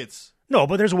don't think it's... No,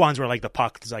 but there's ones where like the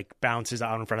puck is like bounces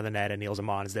out in front of the net and Niels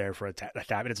Amon is there for a tap.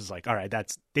 And it's just like, all right,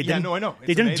 they didn't, I know. It's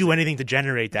they didn't amazing. do anything to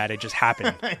generate that. It just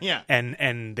happened. Yeah.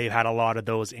 And they've had a lot of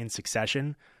those in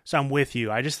succession. So I'm with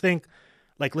you. I just think,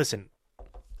 like, listen,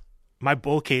 my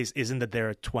bull case isn't that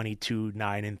they're a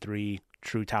 22-9-3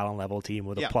 true talent level team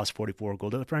with a plus 44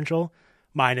 goal differential.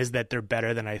 Mine is that they're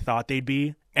better than I thought they'd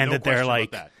be, and No that they're question like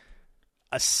about that.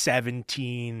 a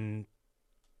 17,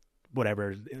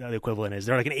 whatever the equivalent is.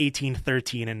 They're like an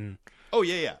 18-13 and Oh,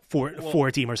 yeah.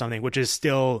 4 team or something, which is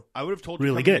still I would have told you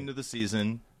really coming good into the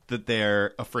season that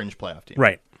they're a fringe playoff team.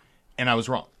 right. And I was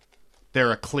wrong.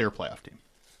 They're a clear playoff team.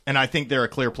 And I think they're a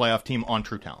clear playoff team on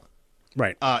true talent.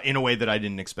 Right. In a way that I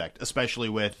didn't expect, especially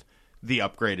with the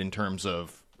upgrade in terms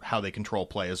of how they control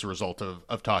play as a result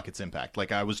of Tocchet's impact.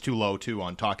 Like, I was too low, too,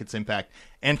 on Tocchet's impact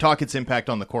and Tocchet's impact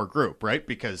on the core group, right?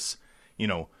 Because,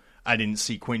 I didn't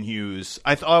see Quinn Hughes.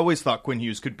 I always thought Quinn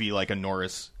Hughes could be like a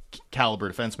Norris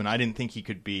caliber defenseman. I didn't think he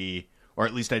could be, or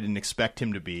at least I didn't expect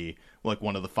him to be, like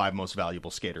one of the 5 most valuable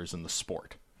skaters in the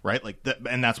sport, right? Like,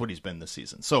 and that's what he's been this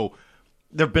season. So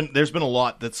there's been a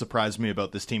lot that surprised me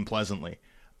about this team pleasantly.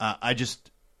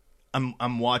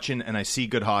 I'm watching and I see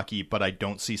good hockey, but I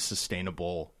don't see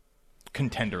sustainable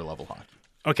contender level hockey.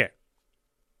 Okay.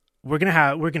 We're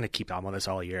gonna keep talking about this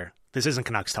all year. This isn't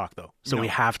Canucks talk though, so we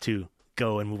have to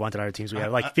go and move on to other teams. We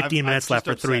have like 15 minutes left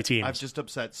for 3 teams. I've just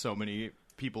upset so many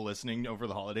people listening over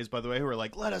the holidays, by the way, who are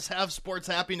like, "Let us have sports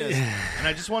happiness," and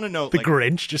I just want to know the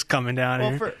Grinch just coming down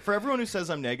here. Well, for everyone who says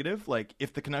I'm negative, like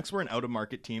if the Canucks were an out of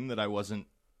market team that I wasn't,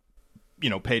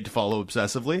 paid to follow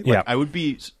obsessively, like, I would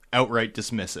be outright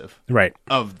dismissive, right,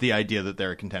 of the idea that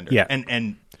they're a contender. Yeah,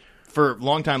 and for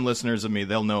longtime listeners of me,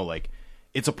 they'll know like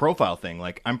it's a profile thing.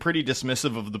 Like, I'm pretty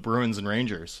dismissive of the Bruins and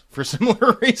Rangers for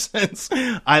similar reasons.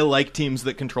 I like teams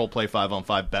that control play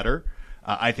 5-on-5 better.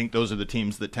 I think those are the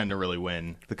teams that tend to really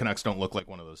win. The Canucks don't look like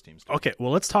one of those teams. Okay,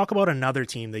 well, let's talk about another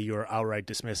team that you're outright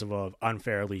dismissive of,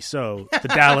 unfairly so.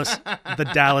 The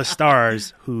Dallas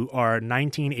Stars, who are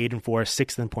 19-8-4,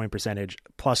 6th in point percentage,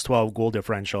 plus 12 goal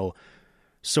differential.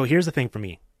 So here's the thing for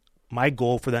me. My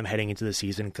goal for them heading into the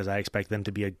season, because I expect them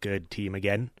to be a good team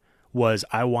again, was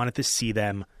I wanted to see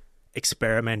them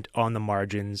experiment on the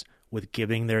margins with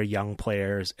giving their young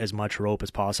players as much rope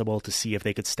as possible to see if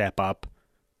they could step up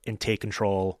and take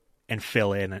control and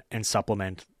fill in and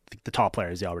supplement the top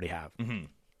players they already have. Mm-hmm.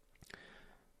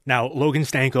 Now, Logan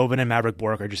Stankoven and Maverick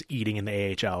Bourque are just eating in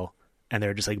the AHL, and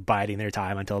they're just like biding their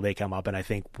time until they come up, and I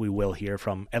think we will hear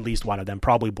from at least one of them,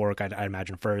 probably Bourque, I'd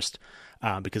imagine first,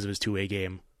 because of his 2-way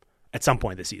game at some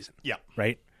point this season. Yeah.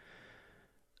 Right?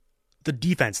 The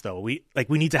defense, though, we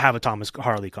need to have a Thomas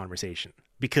Harley conversation,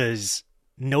 because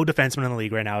no defenseman in the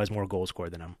league right now has more goals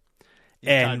scored than him. He's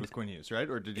tied with Quinn Hughes, right?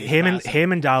 Or did he him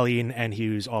and Dahlin and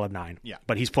Hughes all have 9. Yeah.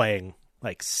 But he's playing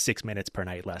like 6 minutes per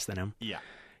night less than him. Yeah.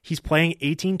 He's playing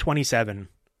 18-27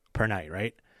 per night,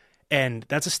 right? And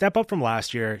that's a step up from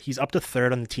last year. He's up to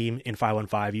 3rd on the team in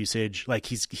 5-on-5 usage. Like,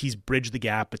 he's bridged the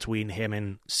gap between him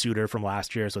and Suter from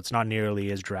last year, so it's not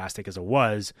nearly as drastic as it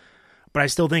was. But I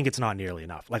still think it's not nearly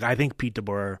enough. Like, I think Pete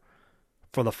DeBoer,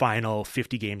 for the final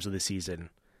 50 games of the season,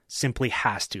 simply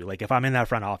has to. Like, if I'm in that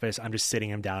front office, I'm just sitting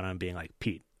him down and I'm being like,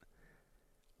 Pete,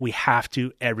 we have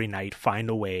to every night find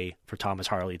a way for Thomas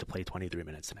Harley to play 23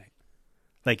 minutes tonight.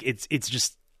 Like, it's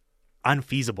just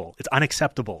unfeasible. It's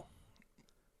unacceptable.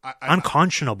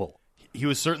 Unconscionable. He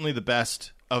was certainly the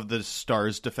best of the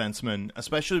Stars defensemen,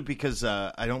 especially because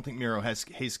I don't think Miro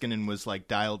Heiskanen was like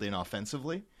dialed in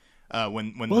offensively.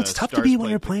 When it's tough to be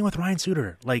when you're playing with Ryan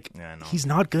Suter. Like, he's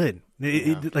not good.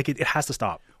 It has to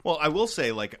stop. Well, I will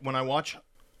say, like, when I watch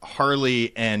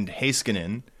Harley and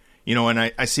Heiskanen, and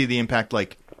I see the impact,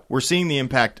 like, we're seeing the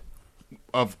impact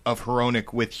of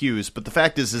Hronek with Hughes, but the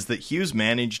fact is that Hughes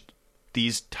managed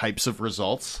these types of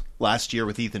results last year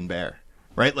with Ethan Bear,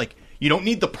 right? Like, you don't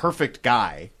need the perfect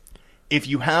guy. If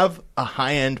you have a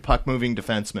high-end puck-moving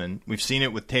defenseman, we've seen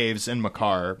it with Taves and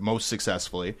Makar most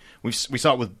successfully. We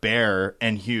saw it with Bear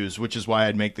and Hughes, which is why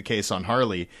I'd make the case on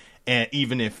Harley. And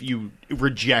even if you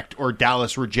reject, or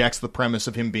Dallas rejects the premise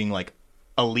of him being like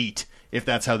elite if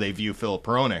that's how they view Filip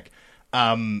Hronek.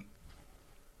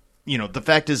 The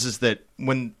fact is that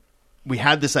when we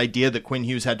had this idea that Quinn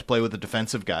Hughes had to play with a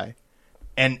defensive guy,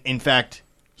 and in fact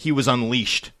he was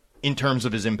unleashed in terms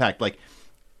of his impact, like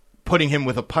putting him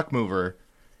with a puck mover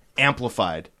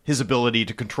amplified his ability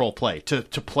to control play, to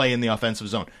play in the offensive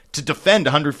zone, to defend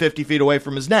 150 feet away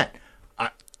from his net.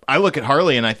 I look at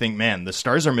Harley and I think, man, the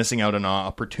Stars are missing out on an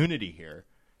opportunity here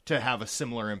to have a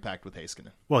similar impact with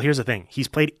Heiskanen. Well, here's the thing. He's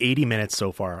played 80 minutes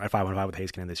so far at 5-on-5 with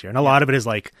Heiskanen this year. And a lot of it is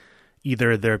like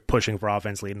either they're pushing for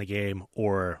offense late in the game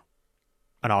or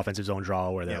an offensive zone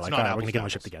draw where they're like, we're going to get them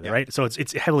ship together, right? So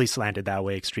it's heavily slanted that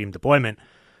way, extreme deployment.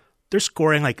 They're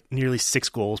scoring like nearly 6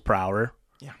 goals per hour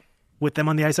with them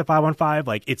on the ice at 5-on-5.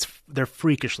 Like they're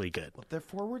freakishly good. But their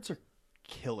forwards are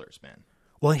killers, man.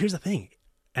 Well, here's the thing.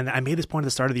 And I made this point at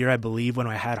the start of the year, I believe, when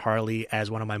I had Harley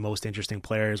as one of my most interesting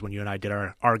players when you and I did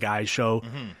our guys show.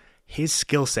 Mm-hmm. His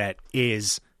skill set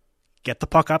is get the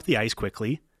puck up the ice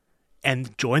quickly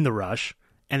and join the rush,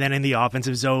 and then in the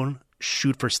offensive zone,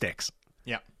 shoot for sticks.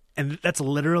 Yeah. And that's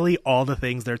literally all the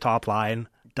things their top line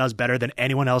does better than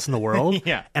anyone else in the world.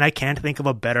 Yeah. And I can't think of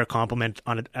a better compliment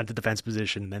at the defense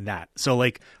position than that. So,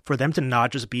 like, for them to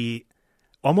not just be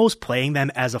almost playing them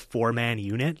as a 4-man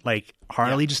unit, like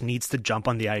Harley just needs to jump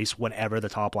on the ice whenever the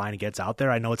top line gets out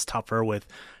there. I know it's tougher with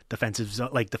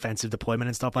defensive deployment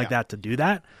and stuff like that to do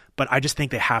that, but I just think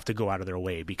they have to go out of their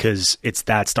way because it's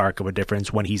that stark of a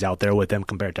difference when he's out there with them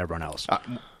compared to everyone else.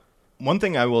 One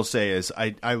thing I will say is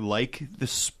I like the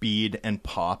speed and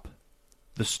pop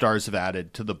the Stars have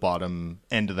added to the bottom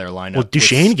end of their lineup. Well,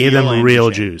 Duchesne gave them real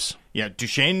juice. Yeah,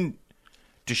 Duchesne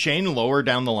lower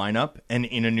down the lineup and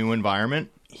in a new environment,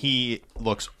 he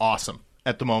looks awesome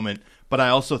at the moment. But I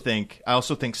also think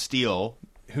Steele,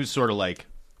 who's sort of like,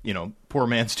 poor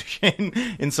man's Duchesne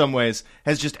in some ways,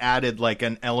 has just added like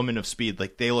an element of speed.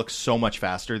 Like they look so much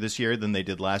faster this year than they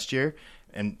did last year.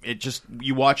 And it just,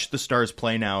 you watch the Stars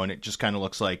play now and it just kind of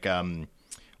looks like a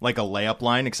layup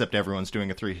line, except everyone's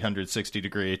doing a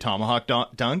 360-degree tomahawk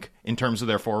dunk in terms of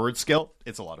their forward skill.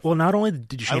 It's a lot of fun. Well, not only did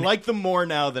Duchesne... I like them more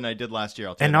now than I did last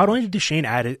year. And not only did Duchesne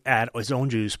add his own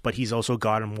juice, but he's also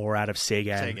gotten more out of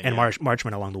Sagan and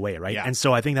Marchman along the way, right? Yeah. And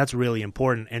so I think that's really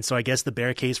important. And so I guess the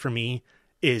bear case for me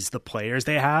is the players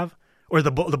they have, or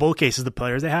the bull case is the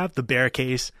players they have. The bear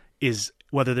case is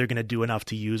whether they're going to do enough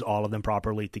to use all of them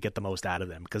properly to get the most out of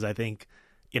them. Because I think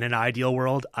in an ideal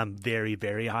world, I'm very,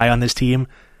 very high on this team.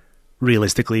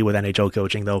 Realistically, with NHL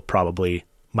coaching, though, probably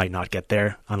might not get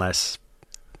there unless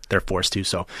they're forced to.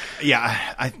 So,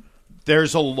 yeah,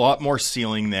 there's a lot more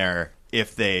ceiling there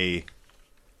if they.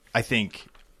 I think,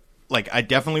 I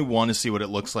definitely want to see what it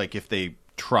looks like if they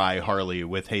try Harley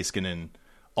with Heiskanen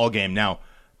all game. Now,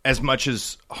 as much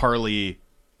as Harley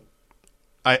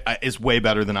is way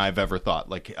better than I've ever thought.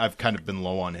 Like, I've kind of been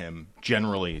low on him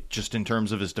generally, just in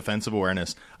terms of his defensive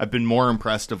awareness. I've been more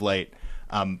impressed of late.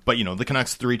 But, the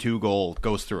Canucks 3-2 goal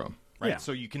goes through him, right? Yeah.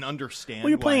 So you can understand. Well,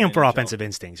 you're playing him for offensive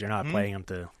instincts. You're not playing him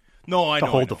to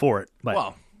hold the fort.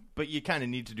 But you kind of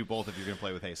need to do both if you're going to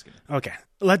play with Heiskanen. Okay.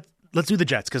 Let's do the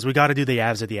Jets, because we got to do the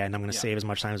Avs at the end. I'm going to save as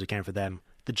much time as we can for them.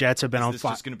 The Jets have been on fire. Is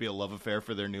this just going to be a love affair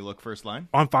for their new look first line?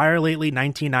 On fire lately,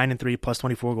 19-9-3, plus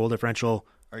 24 goal differential.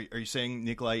 Are you saying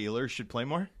Nikolai Ehlers should play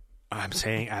more? I'm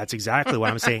saying that's exactly what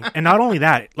I'm saying. And not only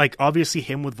that, obviously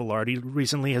him with Velarde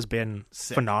recently has been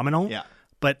phenomenal. Yeah.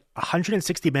 But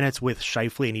 160 minutes with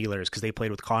Scheifele and Ehlers, because they played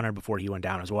with Connor before he went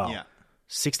down as well. Yeah.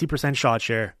 60% shot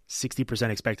share, 60%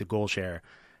 expected goal share.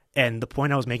 And the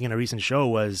point I was making in a recent show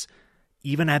was,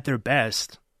 even at their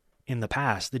best in the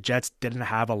past, the Jets didn't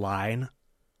have a line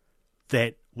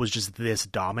that was just this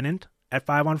dominant at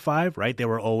 5-on-5, right? They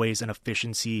were always an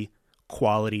efficiency,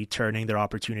 quality, turning their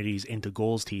opportunities into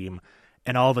goals team.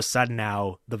 And all of a sudden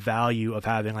now, the value of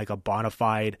having a bona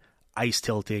fide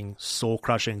ice-tilting,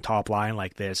 soul-crushing top line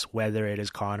like this, whether it is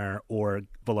Connor or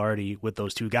Velarde with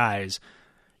those two guys,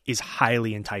 is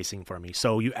highly enticing for me.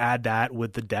 So you add that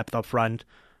with the depth up front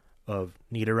of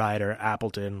Niederreiter,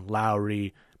 Appleton,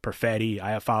 Lowry, Perfetti,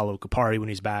 Iafallo, Kupari when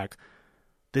he's back.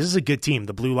 This is a good team.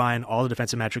 The blue line, all the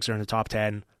defensive metrics are in the top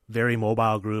 10. Very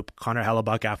mobile group. Connor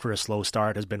Hellebuck, after a slow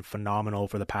start, has been phenomenal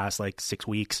for the past 6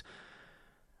 weeks.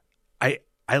 I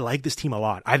like this team a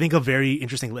lot. I think a very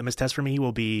interesting litmus test for me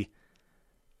will be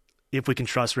if we can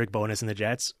trust Rick Bowness and the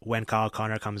Jets when Kyle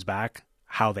Connor comes back,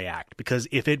 how they act. Because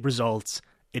if it results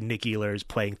in Nick Ehlers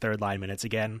playing third line minutes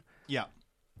again,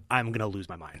 I'm going to lose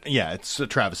my mind. Yeah, it's a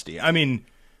travesty. I mean,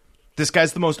 this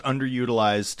guy's the most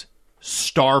underutilized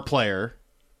star player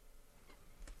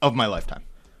of my lifetime.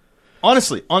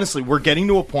 Honestly, we're getting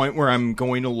to a point where I'm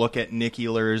going to look at Nick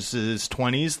Ehlers'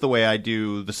 20s the way I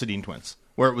do the Sedin twins,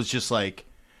 where it was just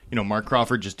Mark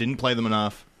Crawford just didn't play them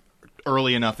enough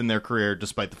early enough in their career,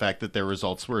 despite the fact that their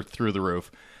results were through the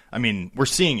roof. I mean, we're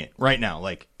seeing it right now.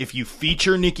 Like, if you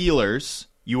feature Nick Ehlers,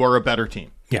 you are a better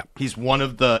team. Yeah. He's one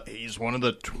of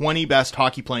the 20 best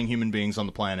hockey playing human beings on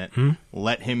the planet.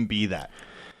 Let him be that.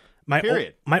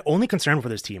 Period. My only concern for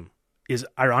this team is,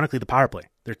 ironically, the power play.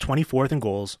 They're 24th in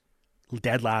goals,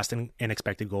 dead last in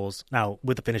expected goals. Now,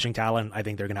 with the finishing talent, I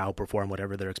think they're going to outperform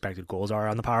whatever their expected goals are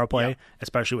on the power play,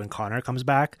 especially when Connor comes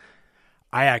back.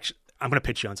 I'm going to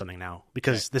pitch you on something now,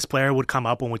 because this player would come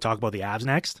up when we talk about the Avs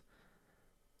next.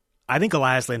 I think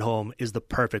Elias Lindholm is the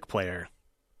perfect player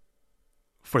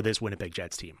for this Winnipeg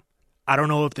Jets team. I don't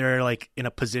know if they're like in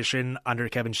a position under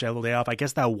Kevin Cheveldayoff. I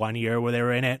guess that 1 year where they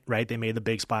were in it, right? They made the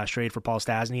big splash trade for Paul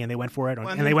Stastny, and they went for it.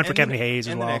 And they went for Kevin Hayes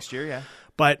as well. The next year, yeah.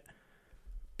 But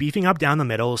beefing up down the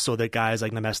middle so that guys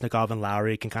like Nemesnikov and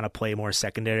Lowry can kind of play more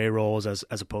secondary roles as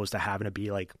opposed to having to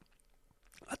be like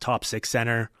a top six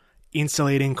center,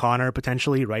 insulating Connor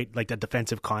potentially, right? Like that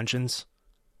defensive conscience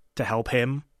to help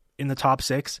him in the top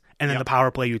six, and then the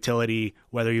power play utility,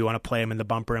 whether you want to play him in the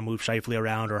bumper and move Scheifele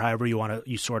around or however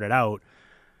you sort it out.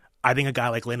 I think a guy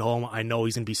like Lindholm, I know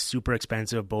he's going to be super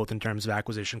expensive, both in terms of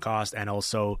acquisition cost and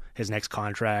also his next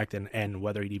contract and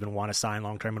whether he'd even want to sign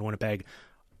long-term in Winnipeg.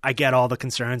 I get all the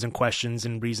concerns and questions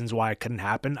and reasons why it couldn't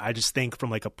happen. I just think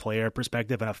from like a player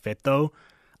perspective and a fit though,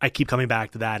 I keep coming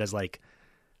back to that as like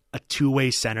a two-way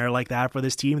center like that for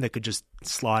this team that could just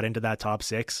slot into that top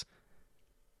six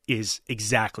is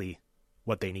exactly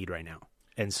what they need right now.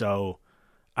 And so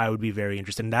I would be very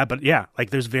interested in that. But yeah, like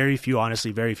there's very few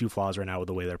flaws right now with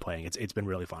the way they're playing. It's been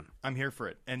really fun. I'm here for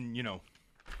it. And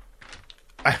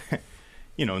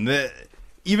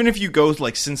even if you go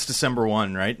like since December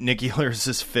 1, right? Nick Ehlers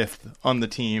is 5th on the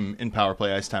team in power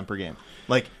play ice time per game.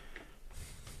 Like,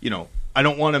 I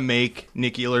don't want to make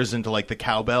Nick Ehlers into like the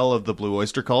cowbell of the Blue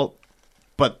Oyster Cult,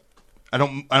 but I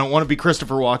don't want to be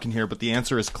Christopher Walken here, but the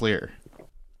answer is clear.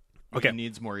 Okay. He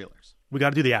needs more Ehlers. We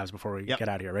got to do the Avs before we get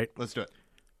out of here, right? Let's do it.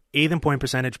 8th in point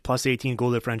percentage, plus 18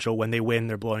 goal differential. When they win,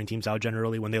 they're blowing teams out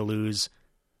generally. When they lose,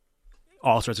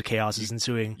 all sorts of chaos is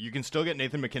ensuing. You can still get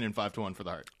Nathan McKinnon 5-1 for the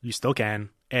Hart. You still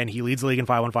can. And he leads the league in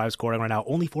 5-on-5 scoring right now.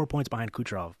 Only 4 points behind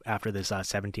Kucherov after this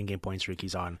 17-game point streak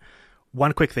he's on.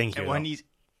 One quick thing here. When he's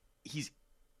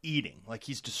eating. Like,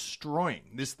 he's destroying.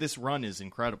 This run is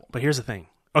incredible. But here's the thing.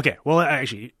 Okay, well,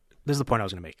 actually, this is the point I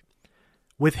was going to make.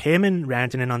 With him and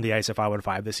Rantanen on the ice at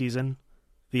 5-on-5 this season,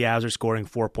 the Avs are scoring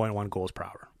 4.1 goals per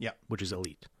hour, which is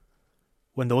elite.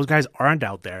 When those guys aren't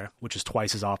out there, which is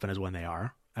twice as often as when they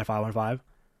are at 5-on-5,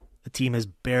 the team is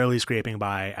barely scraping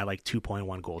by at like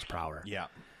 2.1 goals per hour. Yeah.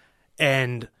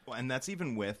 And that's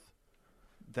even with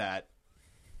that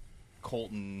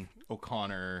Colton,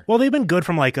 O'Connor. Well, they've been good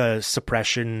from like a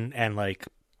suppression and like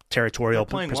territorial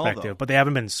perspective, well, but they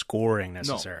haven't been scoring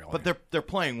necessarily. No, but they're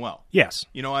playing well. Yes.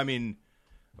 I mean,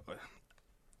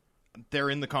 they're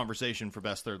in the conversation for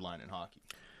best third line in hockey.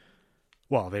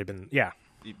 Well, they've been,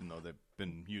 even though they've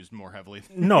been used more heavily.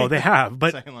 No, they have.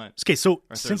 But second line. Okay, so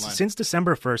since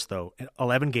December 1st, though,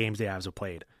 11 games the Avs have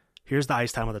played. Here's the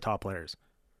ice time of the top players: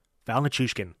 Val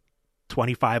Nichushkin,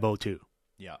 25:02.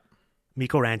 Yeah.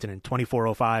 Mikko Rantanen,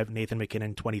 24:05. Nathan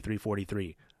McKinnon,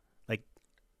 23:43. Like,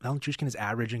 Val Nichushkin is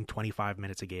averaging 25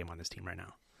 minutes a game on this team right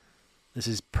now. This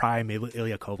is prime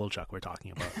Ilya Kovalchuk we're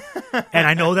talking about. And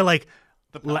I know that like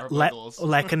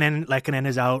Lehkonen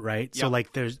is out, right? Yep. So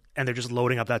like they're just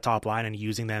loading up that top line and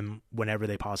using them whenever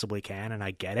they possibly can, and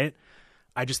I get it.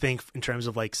 I just think in terms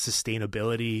of like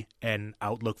sustainability and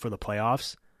outlook for the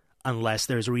playoffs, unless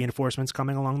there's reinforcements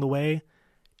coming along the way,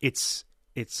 it's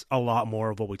a lot more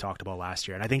of what we talked about last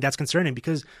year. And I think that's concerning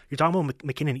because you're talking about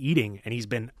McKinnon eating, and he's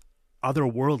been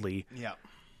otherworldly. Yeah.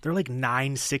 They're like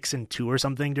 9-6-2 or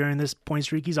something during this point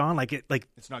streak he's on.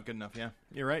 It's not good enough. Yeah,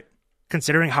 you're right.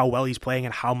 Considering how well he's playing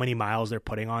and how many miles they're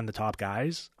putting on the top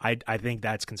guys, I think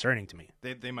that's concerning to me.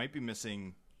 They might be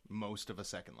missing most of a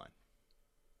second line.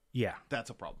 Yeah.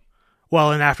 That's a problem.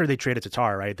 Well, and after they traded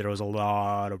Tatar, right, there was a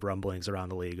lot of rumblings around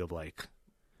the league of like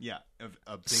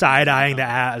side-eyeing the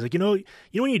ass. Like,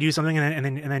 when you do something and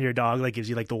then your dog like gives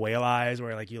you like the whale eyes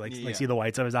where like you like see the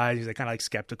whites of his eyes, he's like kind of like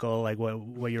skeptical, like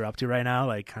what you're up to right now,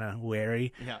 like kind of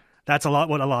wary. Yeah. That's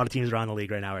what a lot of teams around the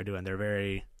league right now are doing.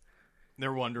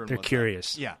 They're wondering. They're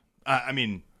curious. Yeah. I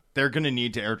mean, they're going to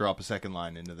need to airdrop a second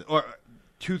line or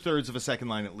 2/3 of a second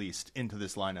line at least into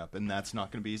this lineup, and that's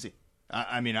not going to be easy.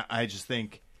 I just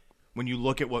think when you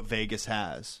look at what Vegas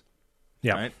has,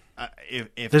 right?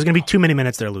 If there's going to be too many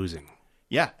minutes they're losing.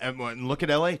 Yeah, and look at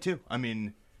LA too. I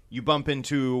mean, you bump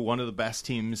into one of the best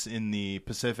teams in the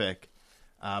Pacific,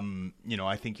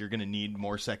 I think you're going to need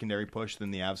more secondary push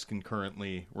than the Avs can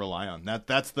currently rely on.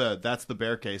 That's the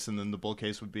bear case, and then the bull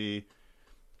case would be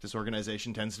this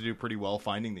organization tends to do pretty well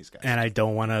finding these guys. And I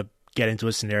don't want to get into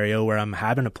a scenario where I'm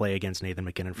having to play against Nathan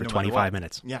MacKinnon for 25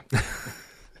 minutes. Yeah.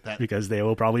 Because they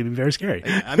will probably be very scary.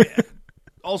 I mean,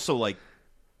 also, like,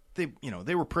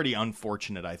 they were pretty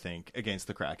unfortunate, I think, against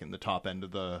the Kraken, the top end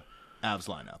of the Avs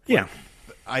lineup. Yeah.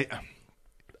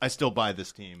 I still buy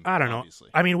this team. I don't obviously.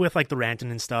 know. I mean, with like the ranting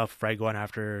and stuff, right, going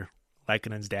after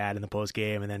Leikkonen's dad in the post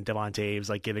game, and then Devon Taves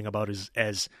like giving about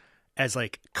as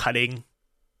like cutting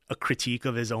a critique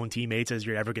of his own teammates as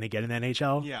you're ever going to get in the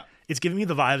NHL. Yeah, it's giving me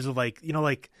the vibes of like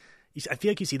I feel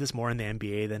like you see this more in the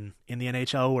NBA than in the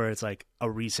NHL, where it's like a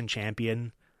recent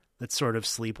champion that's sort of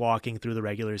sleepwalking through the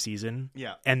regular season.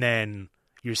 Yeah, and then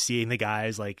you're seeing the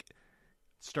guys like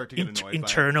start to get annoyed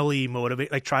internally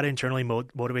motivate, like try to internally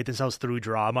motivate themselves through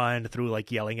drama and through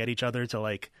like yelling at each other to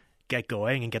like get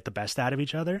going and get the best out of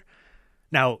each other.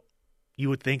 Now, you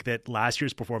would think that last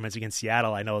year's performance against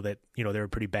Seattle, I know that, they were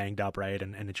pretty banged up, right?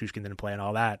 And Nichushkin didn't play and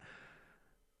all that.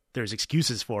 There's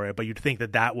excuses for it, but you'd think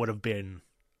that would have been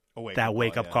that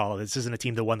wake-up call. This isn't a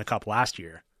team that won the Cup last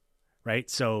year, right?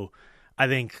 So I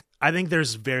think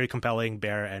there's very compelling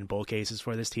bear and bull cases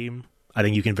for this team. I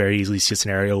think you can very easily see a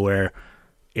scenario where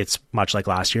it's much like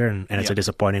last year and it's a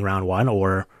disappointing round one,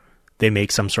 or they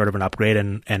make some sort of an upgrade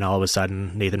and all of a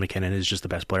sudden Nathan MacKinnon is just the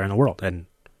best player in the world. And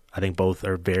I think both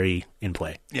are very in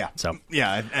play. Yeah. So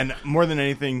yeah, and more than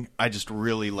anything, I just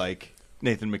really like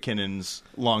Nathan MacKinnon's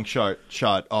long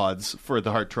shot odds for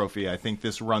the Hart Trophy. I think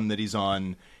this run that he's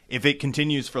on, if it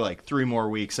continues for like 3 more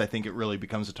weeks, I think it really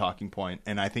becomes a talking point,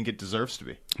 and I think it deserves to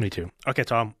be. Me too. Okay,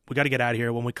 Tom, we got to get out of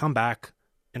here. When we come back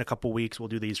in a couple weeks, we'll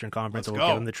do the Eastern Conference and we'll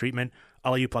give them the treatment.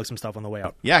 I'll let you plug some stuff on the way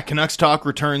out. Yeah, Canucks Talk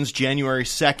returns January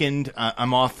 2nd.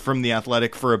 I'm off from The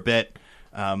Athletic for a bit.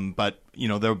 But,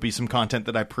 there'll be some content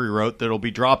that I pre-wrote that'll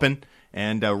be dropping,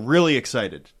 and really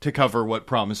excited to cover what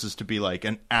promises to be like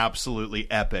an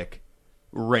absolutely epic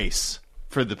race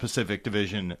for the Pacific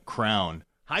Division crown.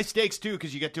 High stakes, too,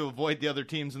 because you get to avoid the other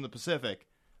teams in the Pacific,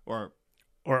 or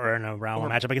in a round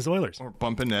matchup against the Oilers. Or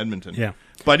bump into Edmonton. Yeah.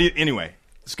 But anyway,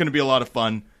 it's going to be a lot of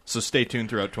fun. So stay tuned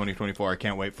throughout 2024. I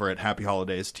can't wait for it. Happy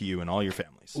holidays to you and all your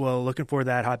families. Well, looking forward to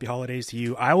that. Happy holidays to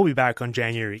you. I will be back on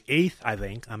January 8th, I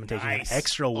think. I'm taking an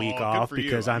extra week off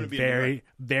because I'm very,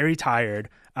 very tired.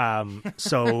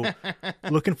 So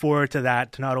looking forward to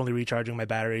that, to not only recharging my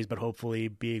batteries, but hopefully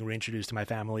being reintroduced to my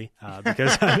family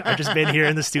because I've just been here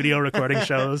in the studio recording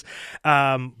shows.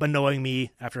 But knowing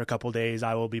me, after a couple of days,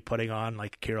 I will be putting on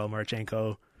like Kirill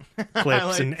Marchenko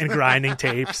clips and grinding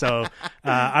tape. So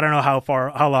I don't know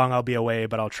how long I'll be away,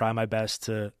 but I'll try my best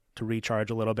to recharge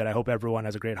a little bit. I hope everyone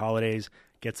has a great holidays,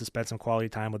 gets to spend some quality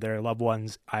time with their loved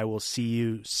ones. I will see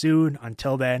you soon.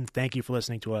 Until then, thank you for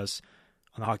listening to us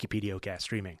on the Hockeypediacast,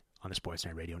 streaming on the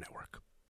Sportsnet Radio Network.